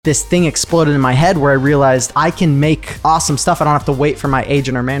this thing exploded in my head where I realized I can make awesome stuff. I don't have to wait for my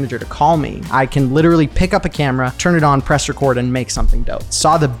agent or manager to call me. I can literally pick up a camera, turn it on, press record, and make something dope.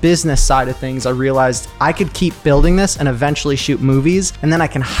 Saw the business side of things. I realized I could keep building this and eventually shoot movies, and then I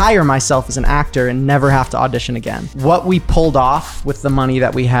can hire myself as an actor and never have to audition again. What we pulled off with the money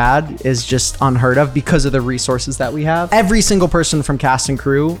that we had is just unheard of because of the resources that we have. Every single person from cast and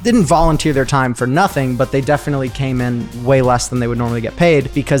crew didn't volunteer their time for nothing, but they definitely came in way less than they would normally get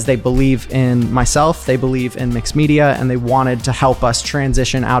paid because they believe in myself, they believe in mixed media, and they wanted to help us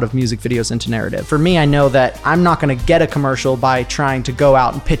transition out of music videos into narrative. For me, I know that I'm not going to get a commercial by trying to go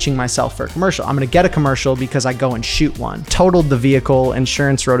out and pitching myself for a commercial. I'm going to get a commercial because I go and shoot one. Totaled the vehicle,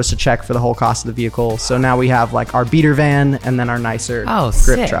 insurance wrote us a check for the whole cost of the vehicle. So now we have like our beater van and then our nicer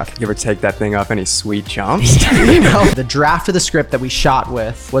grip sick. truck. You ever take that thing off any sweet jumps? The draft of the script that we shot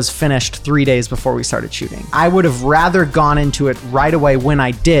with was finished 3 days before we started shooting. I would have rather gone into it right away when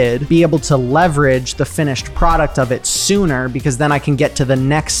I did, be able to leverage the finished product of it sooner, because then I can get to the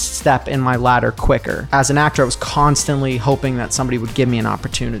next step in my ladder quicker. As an actor, I was constantly hoping that somebody would give me an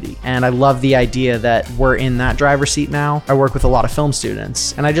opportunity. And I love the idea that we're in that driver's seat now. I work with a lot of film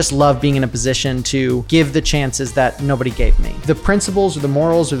students, and I just love being in a position to give the chances that nobody gave me. The principles or the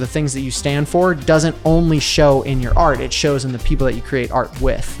morals or the things that you stand for doesn't only show in your art, it shows in the people that you create art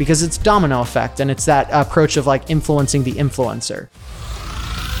with, because it's domino effect, and it's that approach of like influencing the influencer.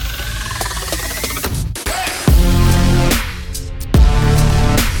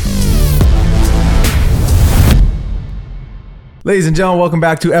 Ladies and gentlemen, welcome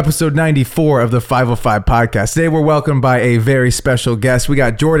back to episode 94 of the 505 podcast. Today we're welcomed by a very special guest. We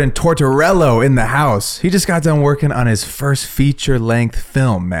got Jordan Tortorello in the house. He just got done working on his first feature-length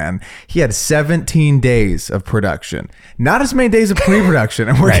film, man. He had 17 days of production. Not as many days of pre-production.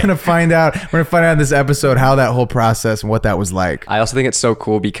 And we're gonna find out in this episode how that whole process and what that was like. I also think it's so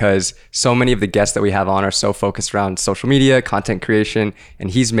cool because so many of the guests that we have on are so focused around social media, content creation,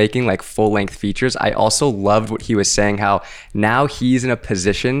 and he's making like full-length features. I also loved what he was saying, how now he's in a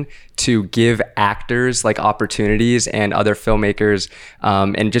position to give actors like opportunities and other filmmakers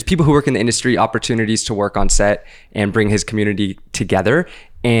and just people who work in the industry opportunities to work on set and bring his community together.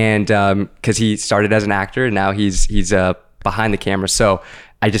 And because he started as an actor and now he's behind the camera. So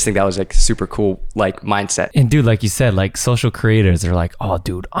I just think that was like super cool, like mindset. And dude, like you said, like social creators are like, oh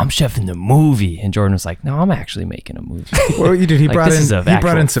dude, I'm chefing the movie. And Jordan was like, no, I'm actually making a movie. Well, you did. He like, brought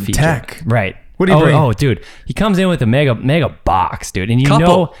in some feature. tech. Right. What do you bring? Oh, dude, he comes in with a mega box, dude. And you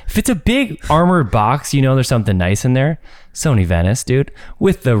know, if it's a big armored box, you know there's something nice in there. Sony Venice, dude,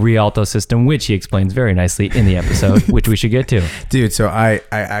 with the Rialto system, which he explains very nicely in the episode, which we should get to. Dude, so I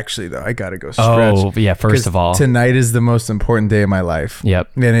actually, though, I gotta go stretch. Oh, yeah, first of all. Tonight is the most important day of my life.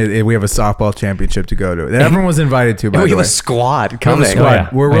 Yep. And we have a softball championship to go to. That everyone was invited to, by the way. We have a squad coming.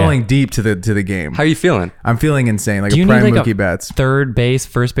 We're rolling deep to the game. How are you feeling? I'm feeling insane, like Do a you prime need like Mookie a Betts. third base,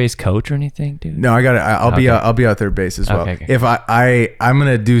 first base coach or anything, dude? No, I'll be out third base as well. Okay. If I'm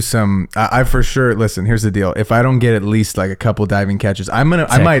gonna do some, I for sure. Listen, here's the deal. If I don't get at least like a couple diving catches, I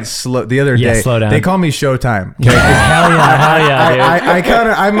might slow. The other day, slow down. They call me Showtime. Okay? Hell yeah,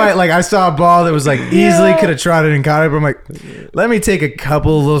 dude. I might like, I saw a ball that was like easily could have trotted and caught it, but I'm like, let me take a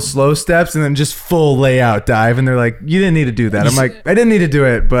couple of little slow steps and then just full layout dive. And they're like, you didn't need to do that. I'm like, I didn't need to do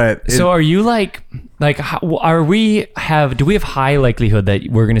it, but so are you like do we have high likelihood that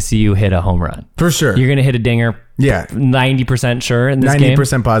we're gonna see you hit a home run? For sure. You're gonna hit a dinger. Yeah. 90% sure in this game?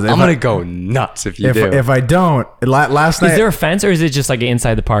 90% positive. I'm going to go nuts if you do. If I don't, last night... Is there a fence or is it just like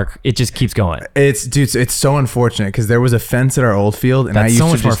inside the park? It just keeps going. It's so unfortunate because there was a fence at our old field and I used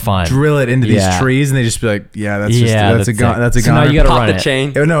to just drill it into these trees and they just be like, that's a gun. So now you got to run the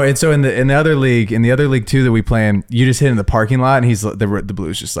chain. No, and so in the other league too that we play in, you just hit in the parking lot and he's the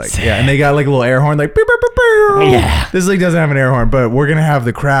Blues just like, yeah, and they got like a little air horn like, beep, beep, beep, beep. Yeah. This league doesn't have an air horn, but we're going to have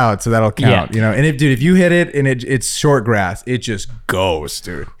the crowd, so that'll count, you know? And if you hit it and it's short grass, it just goes,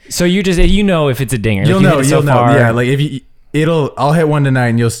 dude. So you know if it's a dinger. You'll know. Yeah, like if I'll hit one tonight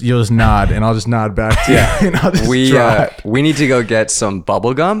and you'll just nod and I'll just nod back to you. And I'll just we need to go get some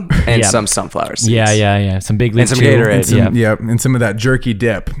bubble gum and some sunflower seeds. Yeah. Some big league and some Gatorade. And some of that jerky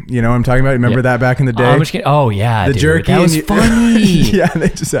dip. You know what I'm talking about? Remember that back in the day? The jerky. That was funny. Yeah, they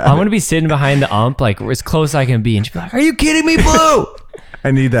just I'm gonna be sitting behind the ump like as close as I can be, and she'll be like, "Are you kidding me, Blue?" I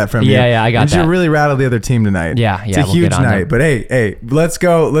need that from you. Yeah, I got that. You really rattled the other team tonight. Yeah. It's a huge night. But hey, let's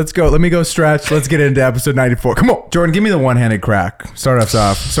go. Let me go stretch. Let's get into episode 94. Come on, Jordan, give me the one-handed crack. Start us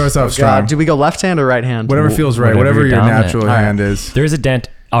off strong. God, do we go left hand or right hand? Whatever feels right. Whatever your natural hand is. There's a dent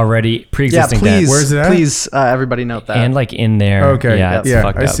already, pre-existing dent. Where's it at? Please, everybody note that. And like in there. Okay. Yeah,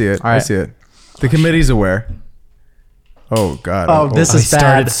 I see it. All right. I see it. The committee's aware. Oh God. Oh, this he is bad.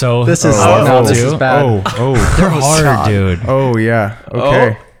 started so- This is Oh, no, oh, this too? is bad. They're hard, dude. Oh yeah.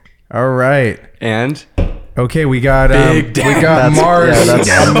 Okay. All right. And Okay, we got Big we got Mars.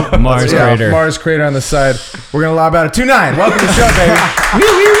 Mars Yeah, crater. Mars crater on the side. We're gonna lob out a 2-9. Welcome to the show, baby.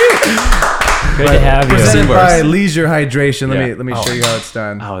 Good to have you. Presented Worse. by Leisure Hydration. Yeah. Let me show you how it's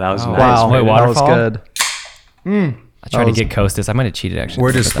done. oh, that was nice. Wow, Wait, that was waterfall? good. I tried to get Costas. I might have cheated actually.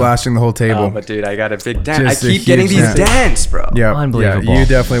 We're just splashing the whole table. Oh, but dude, I got a big dent. Just I a keep getting huge these dent. dents, bro. Yeah, Unbelievable. Yeah, you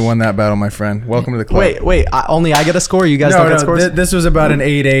definitely won that battle, my friend. Welcome to the club. Wait, only I get a score? You guys don't get scores? This was about an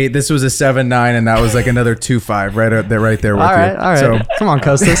 8-8. This was a 7-9, and that was like another 2-5 right there with all right, you. all right. So, Come on,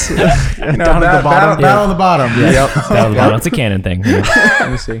 Costas. you know, Down at the bottom. battle on the bottom. Yeah. Yep. It's a canon thing. Let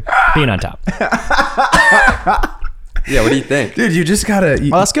me see. Being on top. Yeah, what do you think? Dude, you just gotta.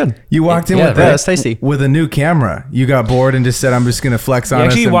 Oh, that's good. You walked in Yeah, with right. that. That's tasty. With a new camera. You got bored and just said, "I'm just gonna flex on You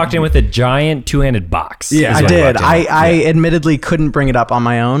us." actually and- walked in with a giant two-handed box. Yeah, is I what did. walked in with. I admittedly couldn't bring it up on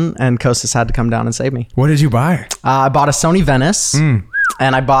my own, and Costas had to come down and save me. What did you buy? I bought a Sony Venice, and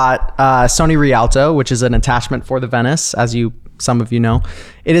I bought Sony Rialto, which is an attachment for the Venice, as some of you know.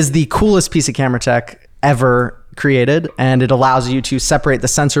 It is the coolest piece of camera tech ever created, and it allows you to separate the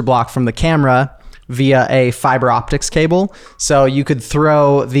sensor block from the camera via a fiber optics cable. So you could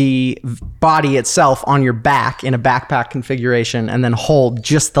throw the body itself on your back in a backpack configuration and then hold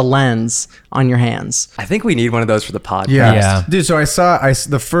just the lens on your hands. I think we need one of those for the podcast. Yeah. Dude, so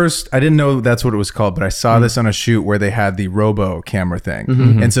I didn't know that's what it was called, but I saw this on a shoot where they had the robo camera thing.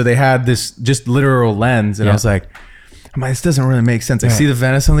 And so they had this just literal lens, and I was like, this doesn't really make sense. I see the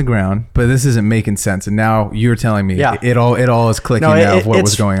Venice on the ground, but this isn't making sense. And now you're telling me it all is clicking now of what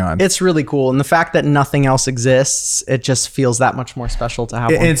was going on. It's really cool. And the fact that nothing else exists, it just feels that much more special to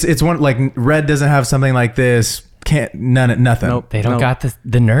have one. It's one, like, Red doesn't have something like this. Nothing. Nope. They don't got the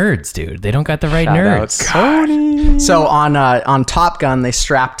nerds, dude. They don't got the right Shout out nerds. Sony. So on Top Gun, they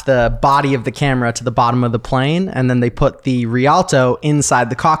strapped the body of the camera to the bottom of the plane, and then they put the Rialto inside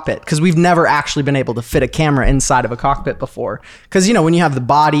the cockpit, because we've never actually been able to fit a camera inside of a cockpit before. Because, you know, when you have the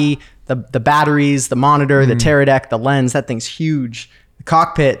body, the batteries, the monitor, the Teradek, the lens, that thing's huge. The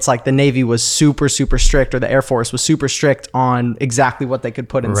cockpit, it's like the Navy was super, super strict, or the Air Force was super strict on exactly what they could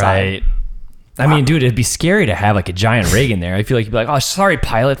put inside. Right. I mean, dude, it'd be scary to have like a giant rig in there. I feel like you'd be like, oh, sorry,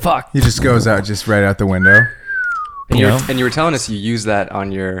 pilot, fuck. He just goes out just right out the window. And You know? you were telling us you use that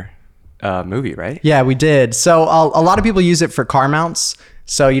on your movie, right? Yeah, we did. So a lot of people use it for car mounts.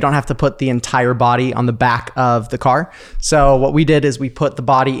 So you don't have to put the entire body on the back of the car. So what we did is we put the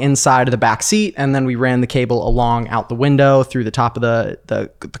body inside of the back seat, and then we ran the cable along out the window through the top of the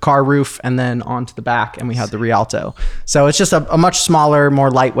car roof and then onto the back, and we had the Rialto. So it's just a much smaller,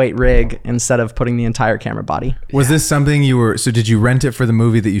 more lightweight rig instead of putting the entire camera body. Was this something so did you rent it for the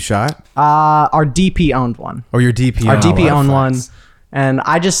movie that you shot? Our DP owned one. Or your DP? Our DP owned one. And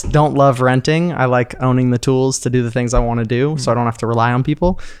I just don't love renting. I like owning the tools to do the things I want to do, so I don't have to rely on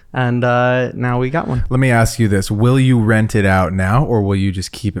people. And now we got one. Let me ask you this. Will you rent it out now, or will you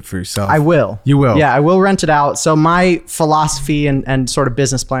just keep it for yourself? I will. You will? Yeah, I will rent it out. So my philosophy and sort of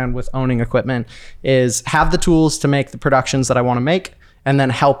business plan with owning equipment is have the tools to make the productions that I want to make, and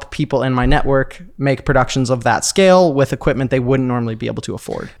then help people in my network make productions of that scale with equipment they wouldn't normally be able to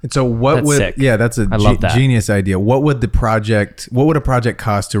afford. And so what That's would sick. Yeah, that's a I love that. genius idea. What would a project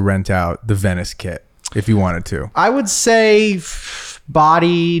cost to rent out the Venice kit if you wanted to? I would say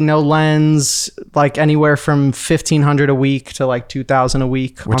body, no lens, like anywhere from $1,500 a week to like $2,000 a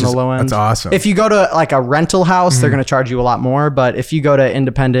week on the low end. That's awesome. If you go to like a rental house, they're going to charge you a lot more. But if you go to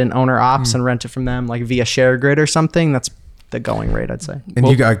independent owner ops and rent it from them, like via share grid or something, that's the going rate, I'd say. And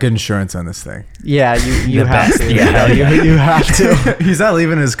you got good insurance on this thing. Yeah, you have to. Yeah, you have to. He's not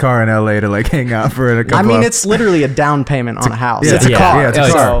leaving his car in LA to like hang out for a couple I mean, of- it's literally a down payment on a house. Yeah, It's a yeah, car. Yeah, it's a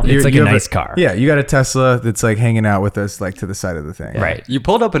Oh, car. it's like a have nice car. Yeah, you got a Tesla that's like hanging out with us like to the side of the thing. Right. You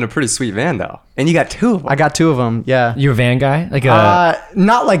pulled up in a pretty sweet van though, and you got two of them. I got two of them. Yeah. You're a van guy? Like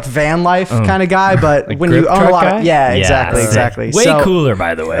Not like van life kind of guy, but like when grip you own a truck lot guy? of, exactly. Way So- cooler,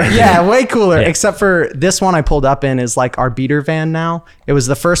 by the way. Yeah, way cooler. Except for this one I pulled up in is like our beater van now. It was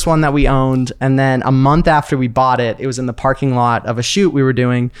the first one that we owned, and then a month after we bought it, it was in the parking lot of a shoot we were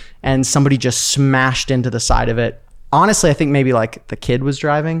doing, and somebody just smashed into the side of it. Honestly, I think maybe like the kid was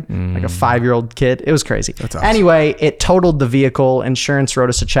driving, like a 5-year-old kid. It was crazy. That's awesome. Anyway, it totaled the vehicle. Insurance wrote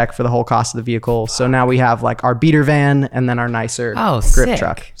us a check for the whole cost of the vehicle. So now we have like our beater van and then our nicer Oh, grip sick.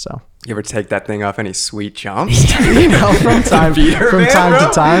 truck. So You ever take that thing off any sweet jumps? you know, from time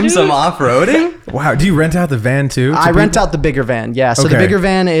to time. Some off-roading? Wow. Do you rent out the van too? I rent out the bigger van. Yeah. So the Okay. bigger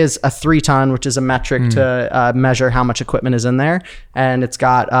van is a 3-ton, which is a metric to measure how much equipment is in there. And it's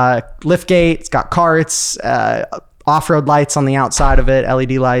got lift gate, it's got carts, off-road lights on the outside of it,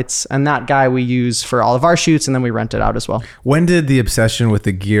 LED lights, and that guy we use for all of our shoots, and then we rent it out as well. When did the obsession with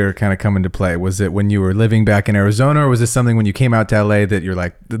the gear kind of come into play? Was it when you were living back in Arizona, or was this something when you came out to LA that you're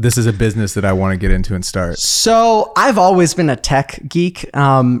like, this is a business that I want to get into and start? So I've always been a tech geek.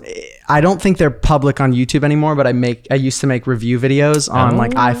 I don't think they're public on YouTube anymore, but I used to make review videos on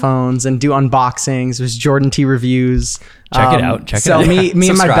like iPhones and do unboxings. It was Jordan T reviews. Check it out. So me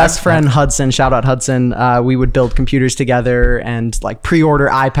and my best friend Hudson, shout out Hudson, we would build computers together and like pre-order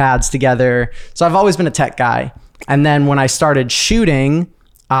iPads together. So I've always been a tech guy. And then when I started shooting,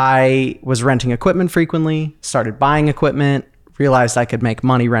 I was renting equipment frequently, started buying equipment, realized I could make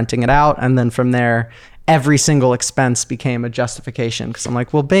money renting it out. And then from there, every single expense became a justification because I'm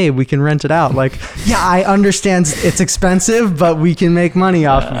like, well, babe, we can rent it out. Like, yeah, I understand it's expensive, but we can make money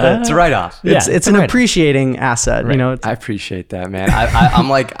off of it. It's a write-off. It's an appreciating asset. Right. You know, I appreciate that, man. I'm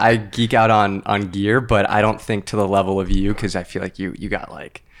like, I geek out on gear, but I don't think to the level of you because I feel like you got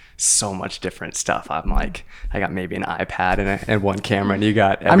like so much different stuff. I'm like, I got maybe an iPad and one camera, and you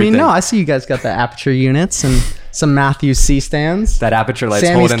got everything. I mean, no, I see you guys got the aperture units and some Matthew C stands. That aperture light's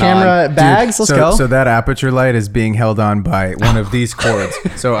Sammy's holding camera on. bags. Let's go. So that aperture light is being held on by one of these cords.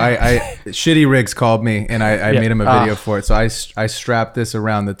 So I Shitty Riggs called me and I made him a video for it. So I strapped this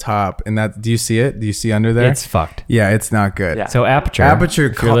around the top, and that, do you see it? Do you see under there? It's fucked. Yeah, it's not good. Yeah. So Aperture,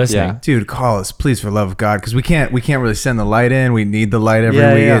 If you're listening. Yeah. dude, call us, please, for love of God, because we can't really send the light in. We need the light every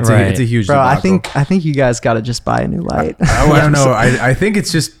Yeah, week. yeah. It's a huge Bro, debacle. I think you guys got to just buy a new light. I don't know. I think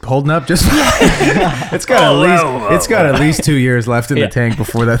it's just holding up. Just it's got at least 2 years left in the tank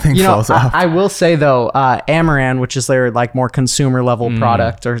before that thing You know, falls off. I will say though, Amaran, which is their like more consumer level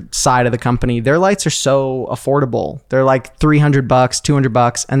product or side of the company, their lights are so affordable. They're like $300,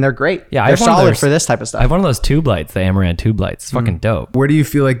 $200, and they're great. Yeah, I they're have one of solid those- for this type of I stuff. have one of those tube lights, the Amaran tube lights. It's fucking dope. Where do you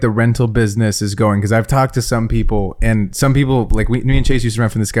feel like the rental business is going? Because I've talked to some people, and some people, like me and Chase used to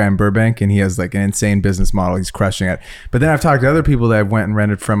rent from this guy in Burbank, and he has like an insane business model. He's crushing it. But then I've talked to other people that I've went and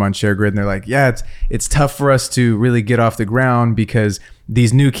rented from on ShareGrid, and they're like, yeah, it's tough for us to really get off the ground because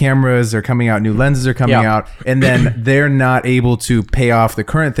these new cameras are coming out, new lenses are coming out, and then they're not able to pay off the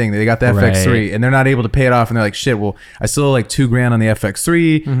current thing. They got the FX3, and they're not able to pay it off, and they're like, shit, well, I still owe like $2,000 on the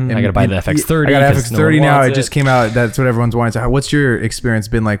FX3. And I gotta buy the FX30. I got 'cause no FX30 one now. wants It just came out. That's what everyone's wanting. So what's your experience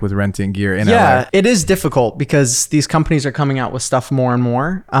been like with renting gear in Yeah, LA? it is difficult because these companies are coming out with stuff more and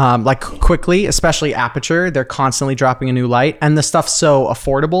more, like quickly, especially Aperture. They're constantly dropping a new light, and the stuff's so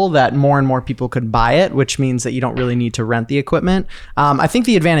affordable that more and more people could buy it, which means that you don't really need to rent the equipment. I think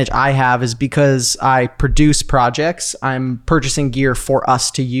the advantage I have is because I produce projects, I'm purchasing gear for us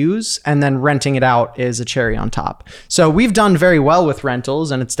to use, and then renting it out is a cherry on top. So we've done very well with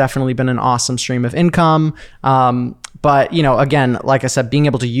rentals, and it's definitely been an awesome stream of income. But, you know, again, like I said, being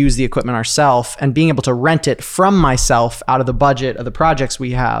able to use the equipment ourselves and being able to rent it from myself out of the budget of the projects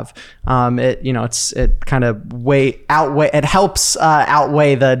we have, it kind of helps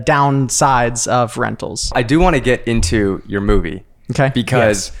outweigh the downsides of rentals. I do want to get into your movie. Okay.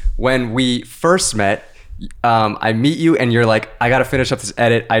 Because when we first met, I meet you and you're like, I got to finish up this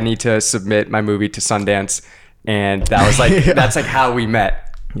edit. I need to submit my movie to Sundance. And that was like, that's like how we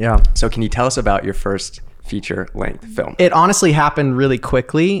met. Yeah. So can you tell us about your first feature length film? It honestly happened really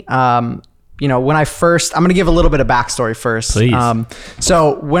quickly. When I first, I'm going to give a little bit of backstory first. Please.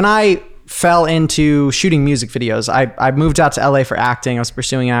 So when I fell into shooting music videos, I moved out to LA for acting. I was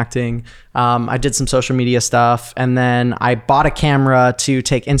pursuing acting. I did some social media stuff, and then I bought a camera to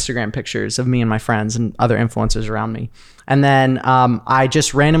take Instagram pictures of me and my friends and other influencers around me. And then I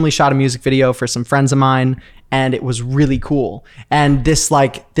just randomly shot a music video for some friends of mine, and it was really cool. And this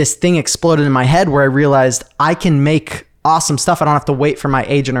thing exploded in my head where I realized I can make awesome stuff. I don't have to wait for my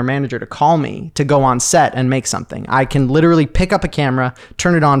agent or manager to call me to go on set and make something. I can literally pick up a camera,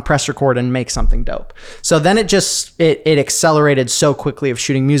 turn it on, press record, and make something dope. So then it accelerated so quickly of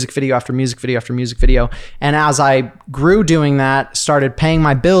shooting music video after music video after music video. And as I grew doing that, started paying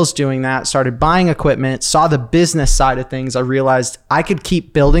my bills doing that, started buying equipment, saw the business side of things, I realized I could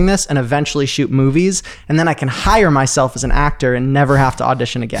keep building this and eventually shoot movies. And then I can hire myself as an actor and never have to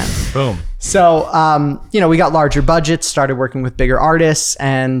audition again. Boom. So, we got larger budgets, started working with bigger artists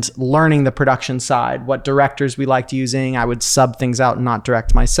and learning the production side, what directors we liked using. I would sub things out and not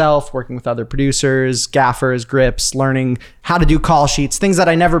direct myself, working with other producers, gaffers, grips, learning how to do call sheets, things that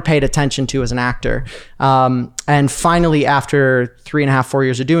I never paid attention to as an actor. And finally, after 3.5, 4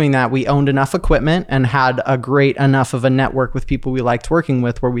 years of doing that, we owned enough equipment and had a great enough of a network with people we liked working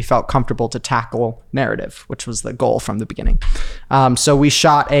with where we felt comfortable to tackle narrative, which was the goal from the beginning. So we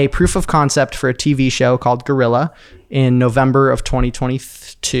shot a proof of concept for a TV show called Gorilla in November of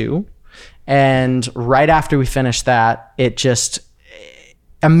 2022. And right after we finished that, it just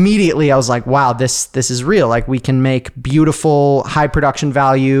immediately I was like, wow, this is real. Like, we can make beautiful, high production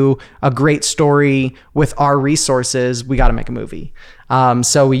value, a great story with our resources. We got to make a movie.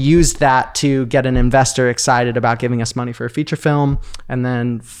 So we used that to get an investor excited about giving us money for a feature film. And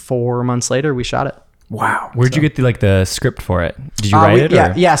then 4 months later, we shot it. Wow. Where'd you get the script for it? Did you write it?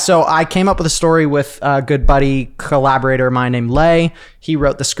 Yeah, or? yeah. So I came up with a story with a good buddy, collaborator of mine named Lay. He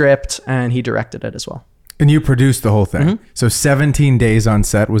wrote the script and he directed it as well. And you produced the whole thing. So 17 days on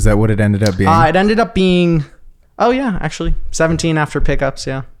set. Was that what it ended up being? It ended up being, 17 after pickups.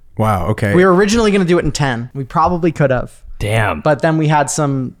 Yeah. Wow. Okay. We were originally going to do it in 10. We probably could have. Damn. But then we had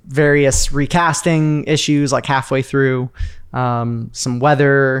some various recasting issues like halfway through, some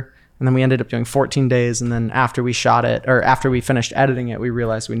weather. And then we ended up doing 14 days. And then after we shot it, or after we finished editing it, we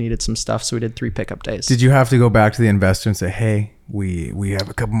realized we needed some stuff. So we did 3 pickup days. Did you have to go back to the investor and say, hey, we have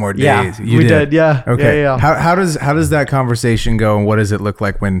a couple more days? Yeah, You we did. Yeah. Okay. Yeah. How does that conversation go, and what does it look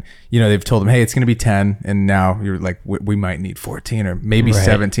like when, they've told them, hey, it's going to be 10, and now you're like, we might need 14 or maybe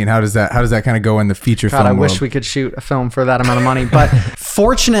 17. How does that kind of go in the feature film I world? wish we could shoot a film for that amount of money. But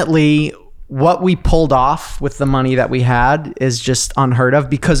fortunately, what we pulled off with the money that we had is just unheard of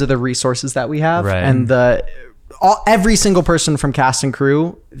because of the resources that we have. Right. And every single person from cast and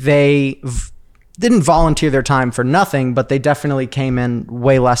crew, they didn't volunteer their time for nothing, but they definitely came in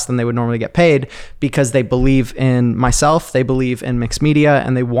way less than they would normally get paid because they believe in myself, they believe in mixed media,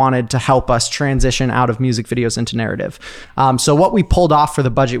 and they wanted to help us transition out of music videos into narrative. So what we pulled off for the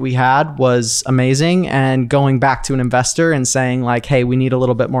budget we had was amazing. And going back to an investor and saying like, hey, we need a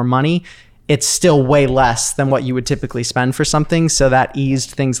little bit more money, it's still way less than what you would typically spend for something. So that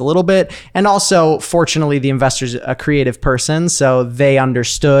eased things a little bit. And also, fortunately, the investor's a creative person. So they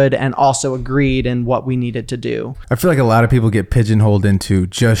understood and also agreed in what we needed to do. I feel like a lot of people get pigeonholed into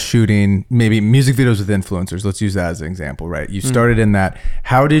just shooting maybe music videos with influencers. Let's use that as an example, right? You started in that.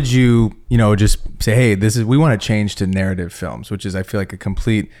 How did you, just say, hey, we want to change to narrative films, which is, I feel like, a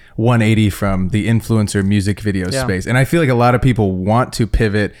complete 180 from the influencer music video space. And I feel like a lot of people want to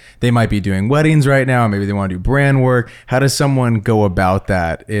pivot. They might be doing weddings right now, maybe they want to do brand work. How does someone go about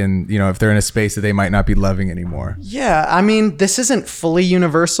that if they're in a space that they might not be loving anymore? Yeah, I mean, this isn't fully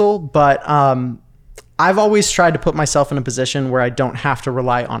universal, but I've always tried to put myself in a position where I don't have to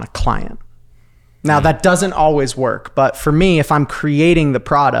rely on a client. Now, that doesn't always work, but for me, if I'm creating the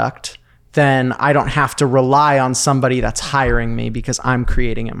product, then I don't have to rely on somebody that's hiring me because I'm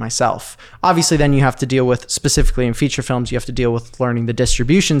creating it myself. Obviously, then you have to deal with, specifically in feature films, you have to deal with learning the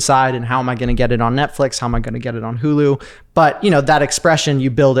distribution side and how am I going to get it on Netflix? How am I going to get it on Hulu? But, that expression,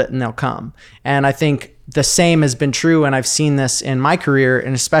 you build it and they'll come. And I think the same has been true. And I've seen this in my career,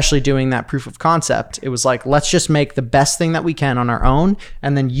 and especially doing that proof of concept. It was like, let's just make the best thing that we can on our own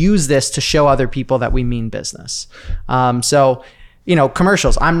and then use this to show other people that we mean business.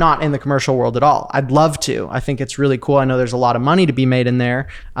 Commercials. I'm not in the commercial world at all. I'd love to. I think it's really cool. I know there's a lot of money to be made in there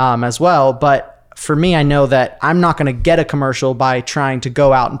as well. But for me, I know that I'm not going to get a commercial by trying to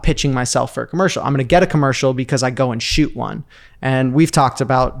go out and pitching myself for a commercial. I'm going to get a commercial because I go and shoot one. And we've talked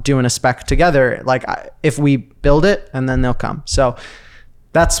about doing a spec together. Like if we build it and then they'll come. So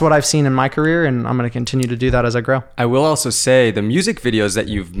that's what I've seen in my career, and I'm going to continue to do that as I grow. I will also say the music videos that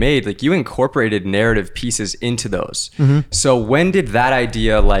you've made, like you incorporated narrative pieces into those. So when did that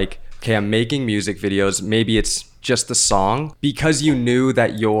idea okay, I'm making music videos, maybe it's just the song, because you knew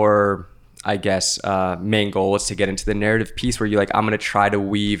that your, main goal was to get into the narrative piece where you're like, I'm going to try to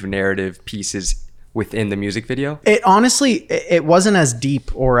weave narrative pieces within the music video? It honestly, it wasn't as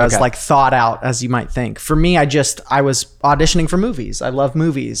deep or as thought out as you might think. For me, I was auditioning for movies. I love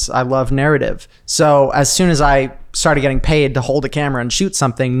movies. I love narrative. So as soon as I started getting paid to hold a camera and shoot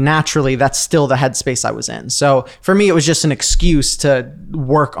something, naturally, that's still the headspace I was in. So for me, it was just an excuse to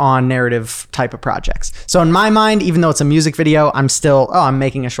work on narrative type of projects. So in my mind, even though it's a music video, I'm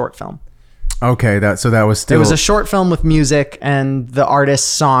making a short film. Okay, that was still... It was a short film with music, and the artist's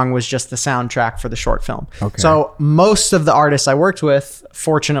song was just the soundtrack for the short film. Okay. So most of the artists I worked with,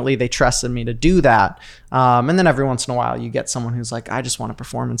 fortunately, they trusted me to do that. And then every once in a while, you get someone who's like, I just want a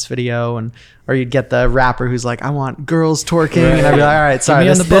performance video. Or you'd get the rapper who's like, I want girls twerking. Right. And I'd be like, all right, sorry,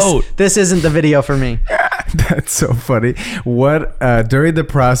 this isn't the video for me. That's so funny. What during the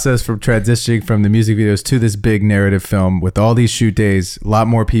process from transitioning from the music videos to this big narrative film with all these shoot days, a lot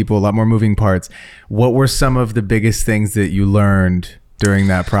more people, a lot more moving parts, what were some of the biggest things that you learned during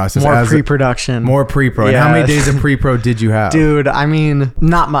that process? More pre-production. More pre-pro. Yeah. And how many days of pre-pro did you have? Dude, I mean,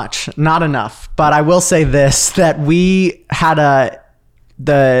 not much, not enough. But I will say this, that we had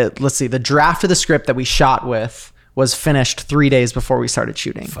the draft of the script that we shot with was finished 3 days before we started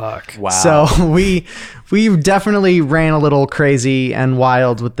shooting. Fuck. Wow. So we definitely ran a little crazy and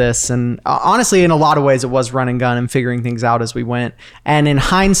wild with this. And honestly, in a lot of ways, it was run and gun and figuring things out as we went. And in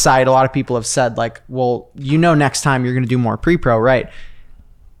hindsight, a lot of people have said like, well, next time you're going to do more pre-pro, right?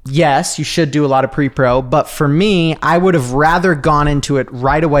 Yes, you should do a lot of pre-pro, but for me, I would have rather gone into it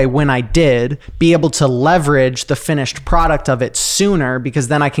right away when I did, be able to leverage the finished product of it sooner, because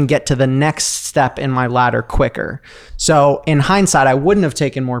then I can get to the next step in my ladder quicker. So in hindsight, I wouldn't have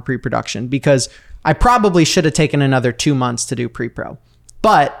taken more pre-production because I probably should have taken another 2 months to do pre-pro.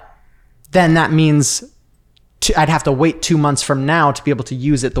 But then that means I'd have to wait 2 months from now to be able to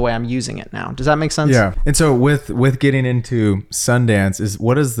use it the way I'm using it now. Does that make sense? Yeah. And so with getting into Sundance,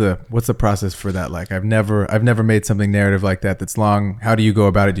 what's the process for that like? I've never made something narrative like that that's long. How do you go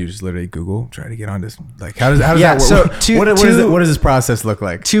about it? Do you just literally Google, try to get on this? Like how does that work? So what does this process look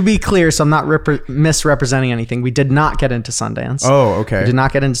like? To be clear, so I'm not misrepresenting anything. We did not get into Sundance. Oh, okay. We did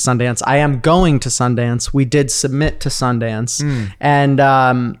not get into Sundance. I am going to Sundance. We did submit to Sundance. And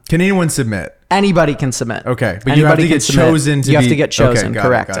can anyone submit? Anybody can submit. Okay, but you have to get chosen to be... You have to get chosen, okay,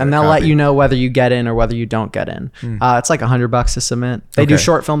 correct. And they'll let you know whether you get in or whether you don't get in. It's like $100 to submit. They do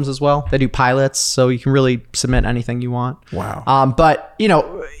short films as well. They do pilots, so you can really submit anything you want. Wow. But,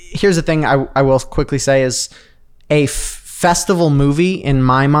 here's the thing I will quickly say is a festival movie in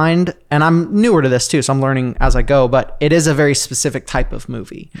my mind, and I'm newer to this too, so I'm learning as I go, but it is a very specific type of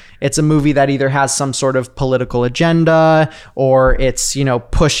movie. It's a movie that either has some sort of political agenda, or it's,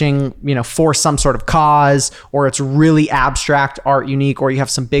 pushing, for some sort of cause, or it's really abstract art unique, or you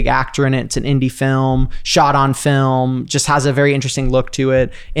have some big actor in it. It's an indie film, shot on film, just has a very interesting look to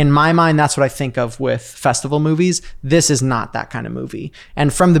it. In my mind, that's what I think of with festival movies. This is not that kind of movie.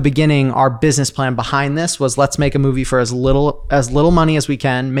 And from the beginning, our business plan behind this was, let's make a movie for as little money as we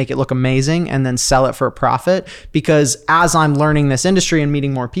can, make it look amazing, and then sell it for a profit. Because as I'm learning this industry and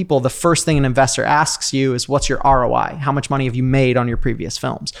meeting more people, the first thing an investor asks you is, what's your ROI? How much money have you made on your previous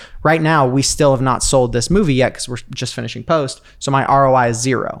films? Right now, we still have not sold this movie yet because we're just finishing post. So my ROI is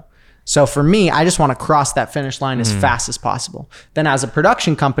 0. So for me, I just want to cross that finish line as fast as possible. Then as a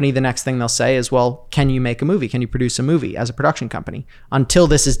production company, the next thing they'll say is, well, can you make a movie? Can you produce a movie as a production company? Until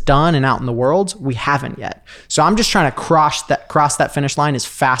this is done and out in the world, we haven't yet. So I'm just trying to cross that finish line as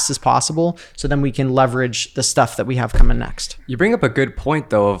fast as possible, so then we can leverage the stuff that we have coming next. You bring up a good point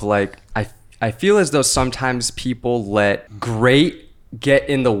though of like, I feel as though sometimes people let great get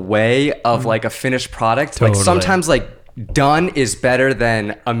in the way of like a finished product. Totally. Like sometimes like done is better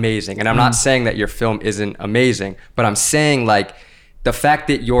than amazing. And I'm not saying that your film isn't amazing, but I'm saying like the fact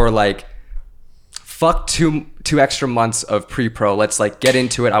that you're like, fuck two extra months of pre-pro, let's like get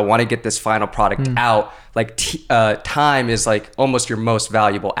into it. I want to get this final product out. Like time is like almost your most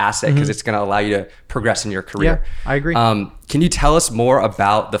valuable asset, because it's going to allow you to progress in your career. Yeah, I agree. Can you tell us more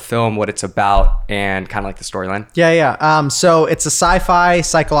about the film, what it's about, and kind of like the storyline? Yeah. So it's a sci-fi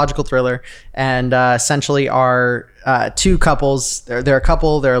psychological thriller, and essentially our two couples, they're a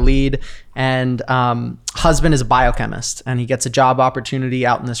couple, they're a lead, and husband is a biochemist, and he gets a job opportunity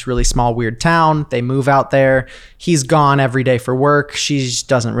out in this really small, weird town. They move out there. He's gone every day for work. She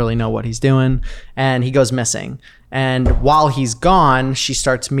doesn't really know what he's doing, and he goes missing. And while he's gone, she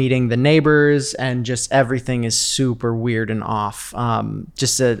starts meeting the neighbors, and just everything is super weird and off.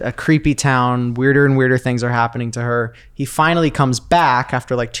 Just a creepy town, weirder and weirder things are happening to her. He finally comes back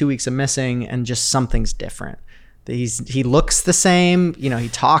after like 2 weeks of missing, and just something's different. He looks the same, he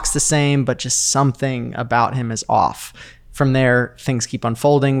talks the same, but just something about him is off. From there, things keep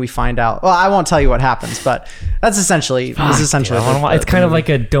unfolding. We find out. Well, I won't tell you what happens, but that's essentially. It's kind of like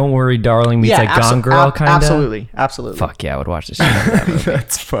a "Don't Worry, Darling" meets Gone Girl kind of. Absolutely. Fuck yeah, I would watch this shit. That movie.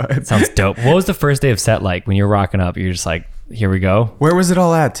 That's fun. Sounds dope. What was the first day of set like when you're rocking up? You're just like, here we go. Where was it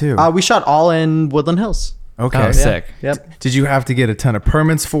all at too? We shot all in Woodland Hills. Okay. Oh, sick. Yep. Did you have to get a ton of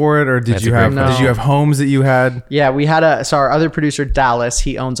permits for it, or did you have homes that you had? Yeah, we had so our other producer, Dallas,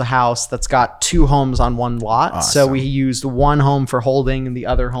 he owns a house that's got 2 homes on one lot. Awesome. So we used one home for holding, and the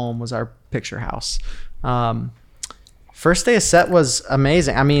other home was our picture house. First day of set was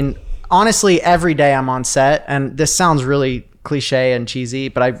amazing. I mean, honestly, every day I'm on set, and this sounds really cliche and cheesy,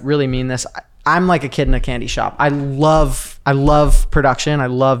 but I really mean this. I'm like a kid in a candy shop. I love production. I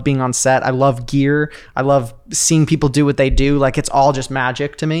love being on set. I love gear. I love seeing people do what they do. Like, it's all just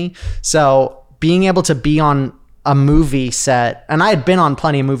magic to me. So being able to be on a movie set, and I had been on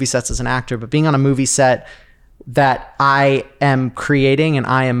plenty of movie sets as an actor, but being on a movie set that I am creating and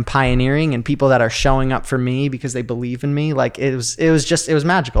I am pioneering, and people that are showing up for me because they believe in me. Like it was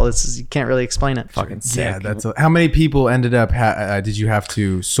magical. You can't really explain it. Fucking sick. Yeah, how many people ended up? Did you have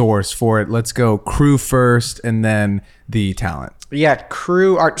to source for it? Let's go crew first, and then the talent. Yeah,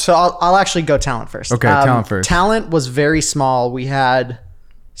 crew art. So I'll actually go talent first. Okay, talent first. Talent was very small. We had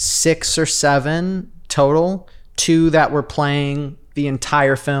 6 or 7 total. 2 that were playing the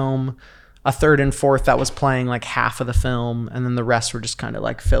entire film. A third and fourth that was playing like half of the film, and then the rest were just kind of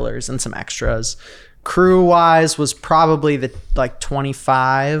like fillers and some extras. Crew wise was probably the like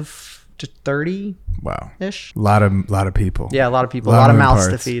 25 to 30. Wow. Ish. A lot of people. Yeah, a lot of people. A lot of mouths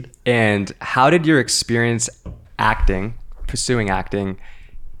to feed. And how did your experience pursuing acting,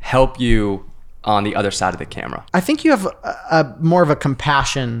 help you on the other side of the camera? I think you have a more of a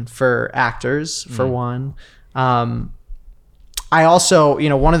compassion for actors, for one. I also,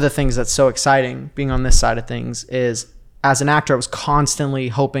 one of the things that's so exciting being on this side of things is, as an actor, I was constantly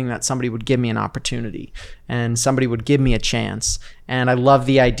hoping that somebody would give me an opportunity and somebody would give me a chance. And I love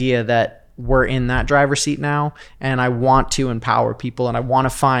the idea that we're in that driver's seat now, and I want to empower people, and I want to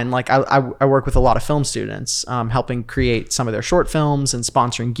find, like, I work with a lot of film students, helping create some of their short films and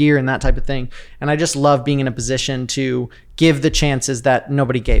sponsoring gear and that type of thing. And I just love being in a position to give the chances that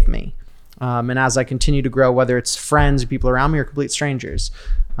nobody gave me. And as I continue to grow, whether it's friends or people around me or complete strangers.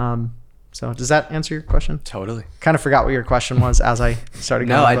 So does that answer your question? Totally. Kind of forgot what your question was as I started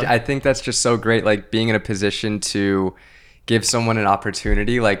going. No, I think that's just so great. Like being in a position to give someone an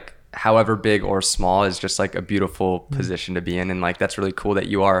opportunity, like however big or small, is just like a beautiful position to be in. And like, that's really cool that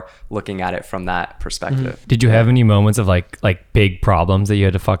you are looking at it from that perspective. Did you have any moments of like big problems that you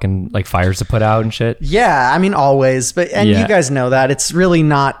had to fucking like fires to put out and shit? Yeah, I mean, always. But you guys know that it's really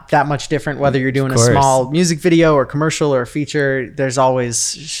not that much different whether you're doing a small music video or commercial or a feature. There's always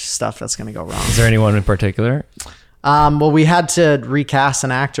stuff that's going to go wrong. Is there anyone in particular? Well, we had to recast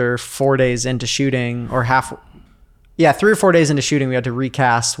an actor 4 days into shooting, or 3 or 4 days into shooting. We had to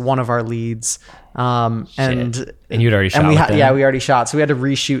recast one of our leads. And you'd already shot. We already shot. So we had to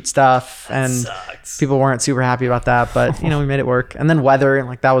reshoot stuff, and people weren't super happy about that, but we made it work. And then weather,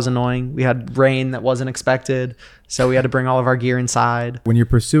 like, that was annoying. We had rain that wasn't expected. So we had to bring all of our gear inside. When you're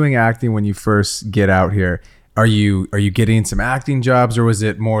pursuing acting, when you first get out here, are you getting some acting jobs, or was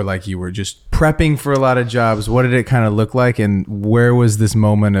it more like you were just prepping for a lot of jobs? What did it kind of look like? And where was this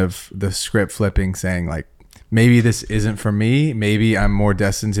moment of the script flipping, saying like, maybe this isn't for me. Maybe I'm more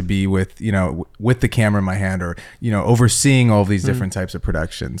destined to be with the camera in my hand, or, overseeing all of these different types of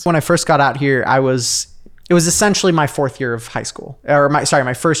productions. When I first got out here, it was essentially my 4th year of high school, or my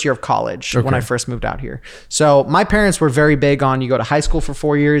 1st year of college. Okay. When I first moved out here. So my parents were very big on, you go to high school for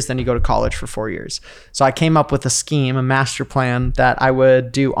 4 years, then you go to college for 4 years. So I came up with a master plan that I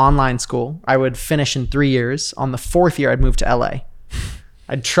would do online school. I would finish in 3 years. On the 4th year, I'd move to LA.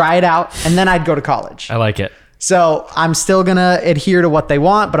 I'd try it out, and then I'd go to college. I like it. So I'm still going to adhere to what they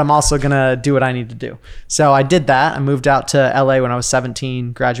want, but I'm also going to do what I need to do. So I did that. I moved out to LA when I was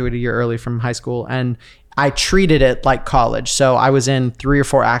 17, graduated a year early from high school, and I treated it like college. So I was in 3 or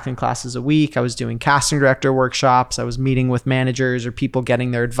 4 acting classes a week. I was doing casting director workshops. I was meeting with managers or people getting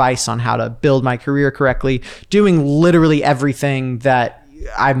their advice on how to build my career correctly, doing literally everything that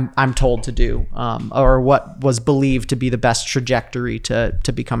I'm told to do, or what was believed to be the best trajectory to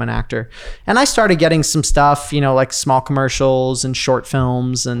become an actor. And I started getting some stuff, like small commercials and short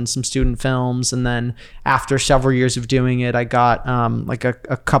films and some student films. And then after several years of doing it, I got like a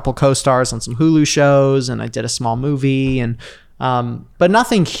couple co-stars on some Hulu shows, and I did a small movie, and but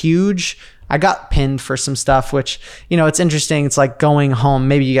nothing huge. I got pinned for some stuff, which, it's interesting. It's like going home.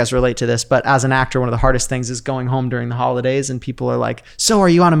 Maybe you guys relate to this, but as an actor, one of the hardest things is going home during the holidays, and people are like, so are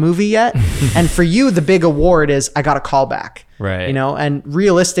you on a movie yet? And for you, the big award is I got a call back. Right. And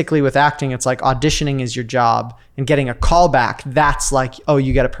realistically with acting, it's like auditioning is your job, and getting a call back, that's like, oh,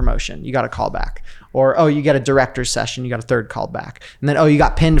 you get a promotion, you got a call back. Or, oh, you get a director's session, you got a 3rd call back. And then, oh, you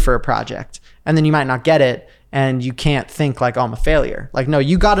got pinned for a project. And then you might not get it, and you can't think like, oh, I'm a failure. Like, no,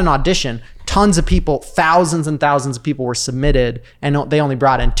 you got an audition. Tons of people, thousands and thousands of people were submitted, and they only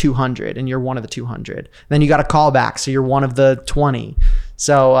brought in 200, and you're one of the 200. Then you got a call back, so you're one of the 20.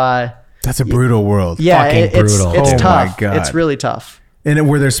 So that's a brutal world. Yeah, Fucking brutal. It's tough. My God. It's really tough. And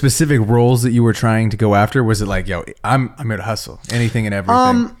were there specific roles that you were trying to go after? Was it like, yo, I'm here to hustle, anything and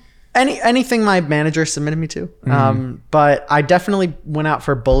everything? Anything my manager submitted me to. But I definitely went out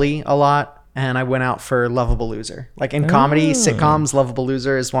for bully a lot. And I went out for lovable loser. Like in comedy, sitcoms, lovable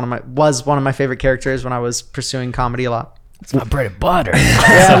loser was one of my favorite characters when I was pursuing comedy a lot. It's my bread and butter.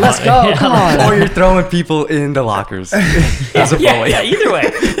 Yeah, let's go. Come on. Or you're throwing people in the lockers as a bully. Yeah, either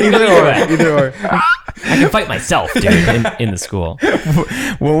way. Either or. I can fight myself, dude, in the school.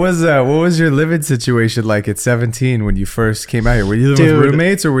 What was your living situation like at 17 when you first came out here? Were you living with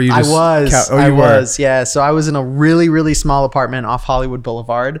roommates or were you just I was, yeah. So I was in a really, really small apartment off Hollywood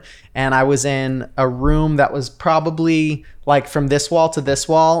Boulevard, and I was in a room that was probably like from this wall to this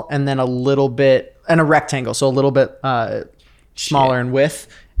wall, and then a little bit, and a rectangle, so a little bit smaller in width.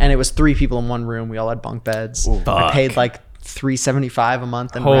 And it was 3 people in one room. We all had bunk beds. I paid like $375 a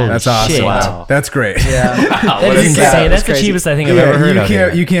month in rent. That's awesome. Shit. Wow. That's great. Yeah. That is insane. That's the cheapest I think I've ever heard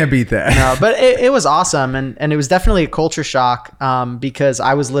of. You can't beat that. No, but it was awesome. And it was definitely a culture shock because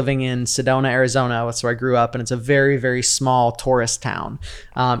I was living in Sedona, Arizona. That's where I grew up. And it's a very, very small tourist town.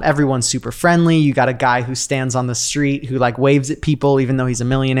 Everyone's super friendly. You got a guy who stands on the street who like waves at people, even though he's a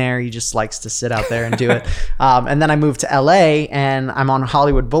millionaire. He just likes to sit out there and do it. And then I moved to LA, and I'm on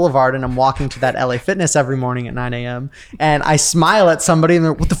Hollywood Boulevard, and I'm walking to that LA Fitness every morning at 9 a.m. And I smile at somebody and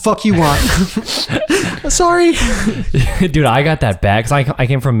they're, what the fuck you want? Sorry. Dude, I got that bad because I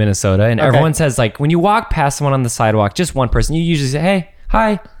came from Minnesota, and everyone says, like, when you walk past someone on the sidewalk, just one person, you usually say, hey,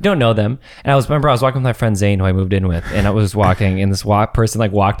 hi, don't know them. And I was walking with my friend Zane, who I moved in with, and I was walking, and this person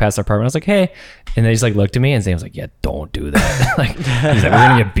like walked past our apartment. I was like, hey, and they just like looked at me, and Zane was like, yeah, don't do that. Like, he's like, we're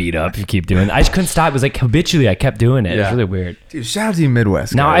gonna get beat up if you keep doing it. I just couldn't stop. It was like habitually I kept doing it. It was really weird. Dude, shout out to you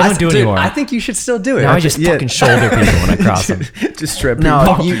Midwest. Now guys. I don't do it anymore. I think you should still do it. Now I just fucking shoulder people when I cross them. Just strip people.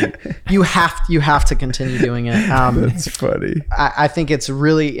 No, you have to continue doing it. That's funny. I think it's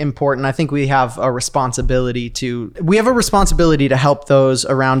really important. I think we have a responsibility to help those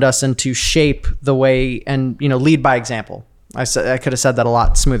around us and to shape the way and, lead by example. I could have said that a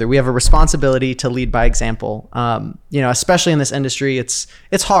lot smoother. We have a responsibility to lead by example. Especially in this industry, it's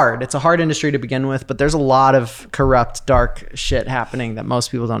hard. It's a hard industry to begin with, but there's a lot of corrupt, dark shit happening that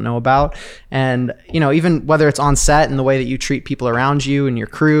most people don't know about. And, even whether it's on set and the way that you treat people around you and your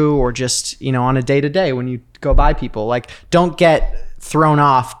crew, or just, on a day-to-day when you go by people, like, don't get thrown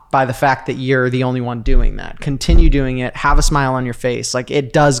off by the fact that you're the only one doing that. Continue doing it. Have a smile on your face. Like,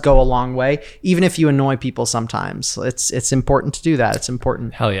 it does go a long way, even if you annoy people sometimes. It's important to do that. It's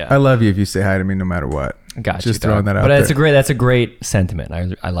important. Hell yeah. I love you if you say hi to me no matter what. Got Just you, throwing that out but there. that's a great sentiment.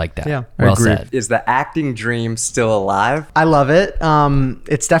 I like that. Yeah. Well Agreed. said. Is the acting dream still alive? I love it.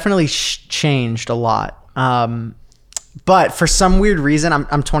 It's definitely changed a lot. But for some weird reason,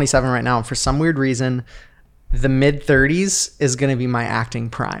 I'm 27 right now. And for some weird reason, the mid 30s is going to be my acting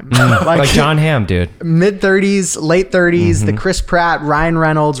prime. Like John Hamm, dude. Mid 30s, late 30s, the Chris Pratt, Ryan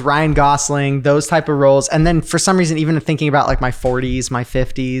Reynolds, Ryan Gosling, those type of roles. And then for some reason, even thinking about like my 40s, my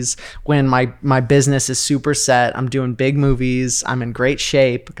 50s, when my business is super set, I'm doing big movies, I'm in great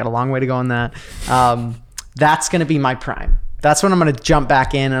shape, got a long way to go on that. That's going to be my prime. That's when I'm going to jump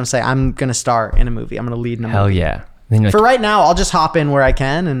back in and I'm say, I'm going to star in a movie. I'm going to lead in a movie. Hell yeah. Then For right now, I'll just hop in where I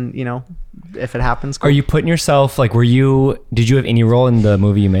can, and if it happens, cool. Are you putting yourself like? Did you have any role in the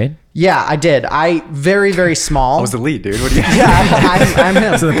movie you made? Yeah, I did. Very, very small. I was the lead, dude. What do you? Yeah, I'm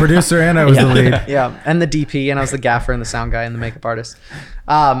him. So the producer and I was the lead. Yeah, and the DP, and I was the gaffer and the sound guy and the makeup artist.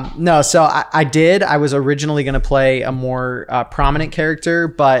 No, so I did. I was originally going to play a more prominent character,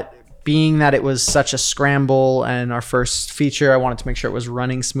 but being that it was such a scramble and our first feature, I wanted to make sure it was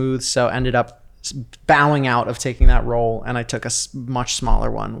running smooth, so ended up bowing out of taking that role, and I took a much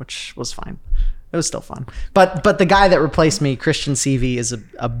smaller one, which was fine. It was still fun. But the guy that replaced me, Christian CV, is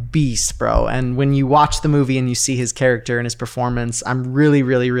a beast, bro. And when you watch the movie and you see his character and his performance, I'm really,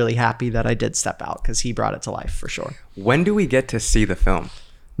 really, really happy that I did step out, because he brought it to life for sure. When do we get to see the film?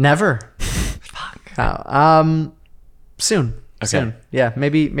 Never. Fuck. Soon. Okay. Soon. Yeah,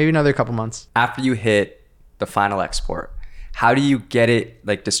 maybe another couple months. After you hit the final export, how do you get it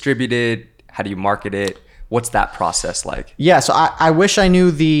like distributed? How do you market it? What's that process like? Yeah, so I wish I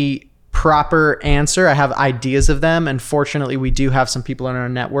knew the proper answer. I have ideas of them, and fortunately we do have some people in our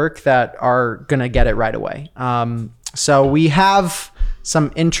network that are gonna get it right away. So we have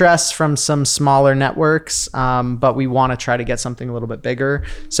some interest from some smaller networks, but we want to try to get something a little bit bigger.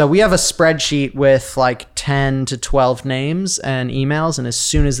 So we have a spreadsheet with like 10 to 12 names and emails, and as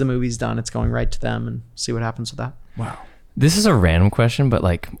soon as the movie's done, it's going right to them, and see what happens with that. Wow. This is a random question, but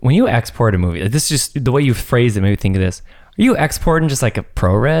like when you export a movie, like this is just the way you phrase it made me think of this. Are Are you exporting just like a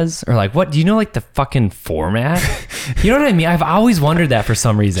ProRes or like what? Do you know like the fucking format? You know what I mean? I've always wondered that for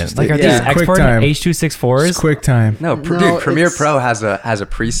some reason. Like, are these exporting H.264s? QuickTime. No, dude, Premiere Pro has a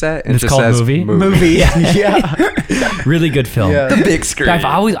preset and It's it just called says movie? Yeah. Really good film. Yeah. The big screen.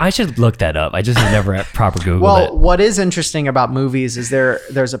 I should look that up. I just have never proper Googled Well, it. what is interesting about movies is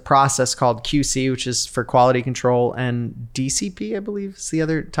there's a process called QC, which is for quality control, and DCP, I believe is the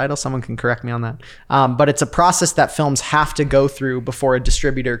other title. Someone can correct me on that. But it's a process that films have to go through before a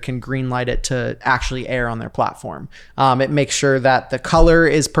distributor can greenlight it to actually air on their platform. It makes sure that the color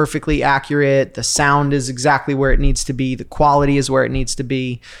is perfectly accurate, the sound is exactly where it needs to be, the quality is where it needs to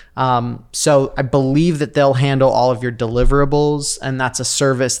be. So I believe that they'll handle all of your deliverables, and that's a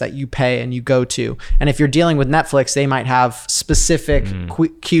service that you pay and you go to. And if you're dealing with Netflix, they might have specific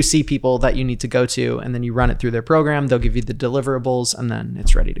QC people that you need to go to, and then you run it through their program. They'll give you the deliverables, and then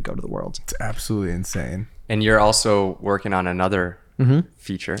it's ready to go to the world. It's absolutely insane. And you're also working on another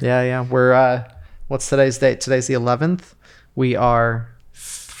feature. Yeah. We're what's today's date? Today's the 11th. We are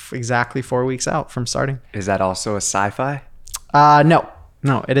exactly 4 weeks out from starting. Is that also a sci-fi?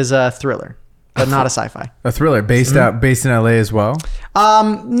 No, it is a thriller, but not a sci-fi. A thriller based in LA as well.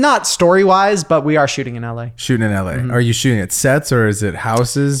 Not story-wise, but we are shooting in LA. Shooting in LA. Are you shooting at sets or is it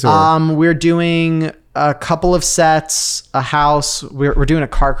houses? Or? We're doing a couple of sets, a house. We're doing a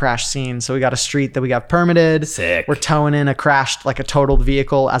car crash scene. So we got a street that we got permitted. Sick. We're towing in a crashed, like a totaled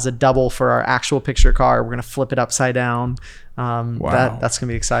vehicle as a double for our actual picture car. We're gonna flip it upside down. Wow. That's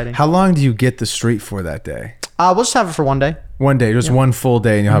gonna be exciting. How long do you get the street for that day? We'll just have it for one day. One day, just one full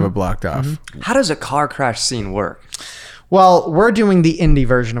day, and you'll have it blocked off. How does a car crash scene work? Well, we're doing the indie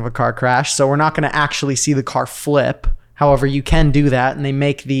version of a car crash, so we're not going to actually see the car flip. However, you can do that, and they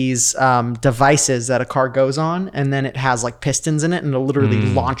make these devices that a car goes on, and then it has like pistons in it, and it'll literally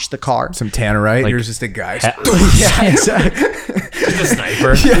launch the car. Some tannerite. Like- You're just a guy. Yeah, exactly. The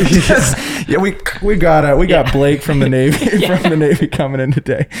sniper. Yeah, we got Blake from the Navy coming in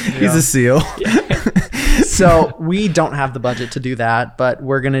today. He's a SEAL. So we don't have the budget to do that, but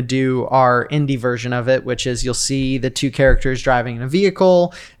we're going to do our indie version of it, which is you'll see the two characters driving in a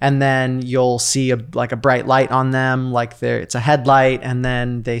vehicle, and then you'll see a bright light on them, like it's a headlight, and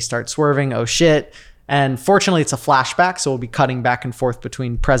then they start swerving. Oh shit. And fortunately, it's a flashback, so we'll be cutting back and forth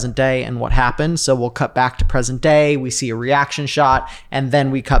between present day and what happened. So we'll cut back to present day, we see a reaction shot, and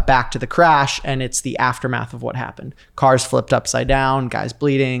then we cut back to the crash, and it's the aftermath of what happened. Cars flipped upside down, guys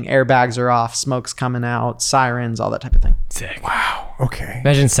bleeding, airbags are off, smoke's coming out, sirens, all that type of thing. Sick. Wow. Okay.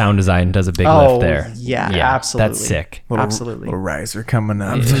 Imagine sound design does a big lift there. Yeah, absolutely. That's sick. Absolutely. Little riser coming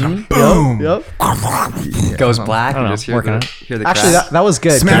up. Boom. Yep. Goes black. I don't You know, just hear working the, on it. hear the Actually, crash. that was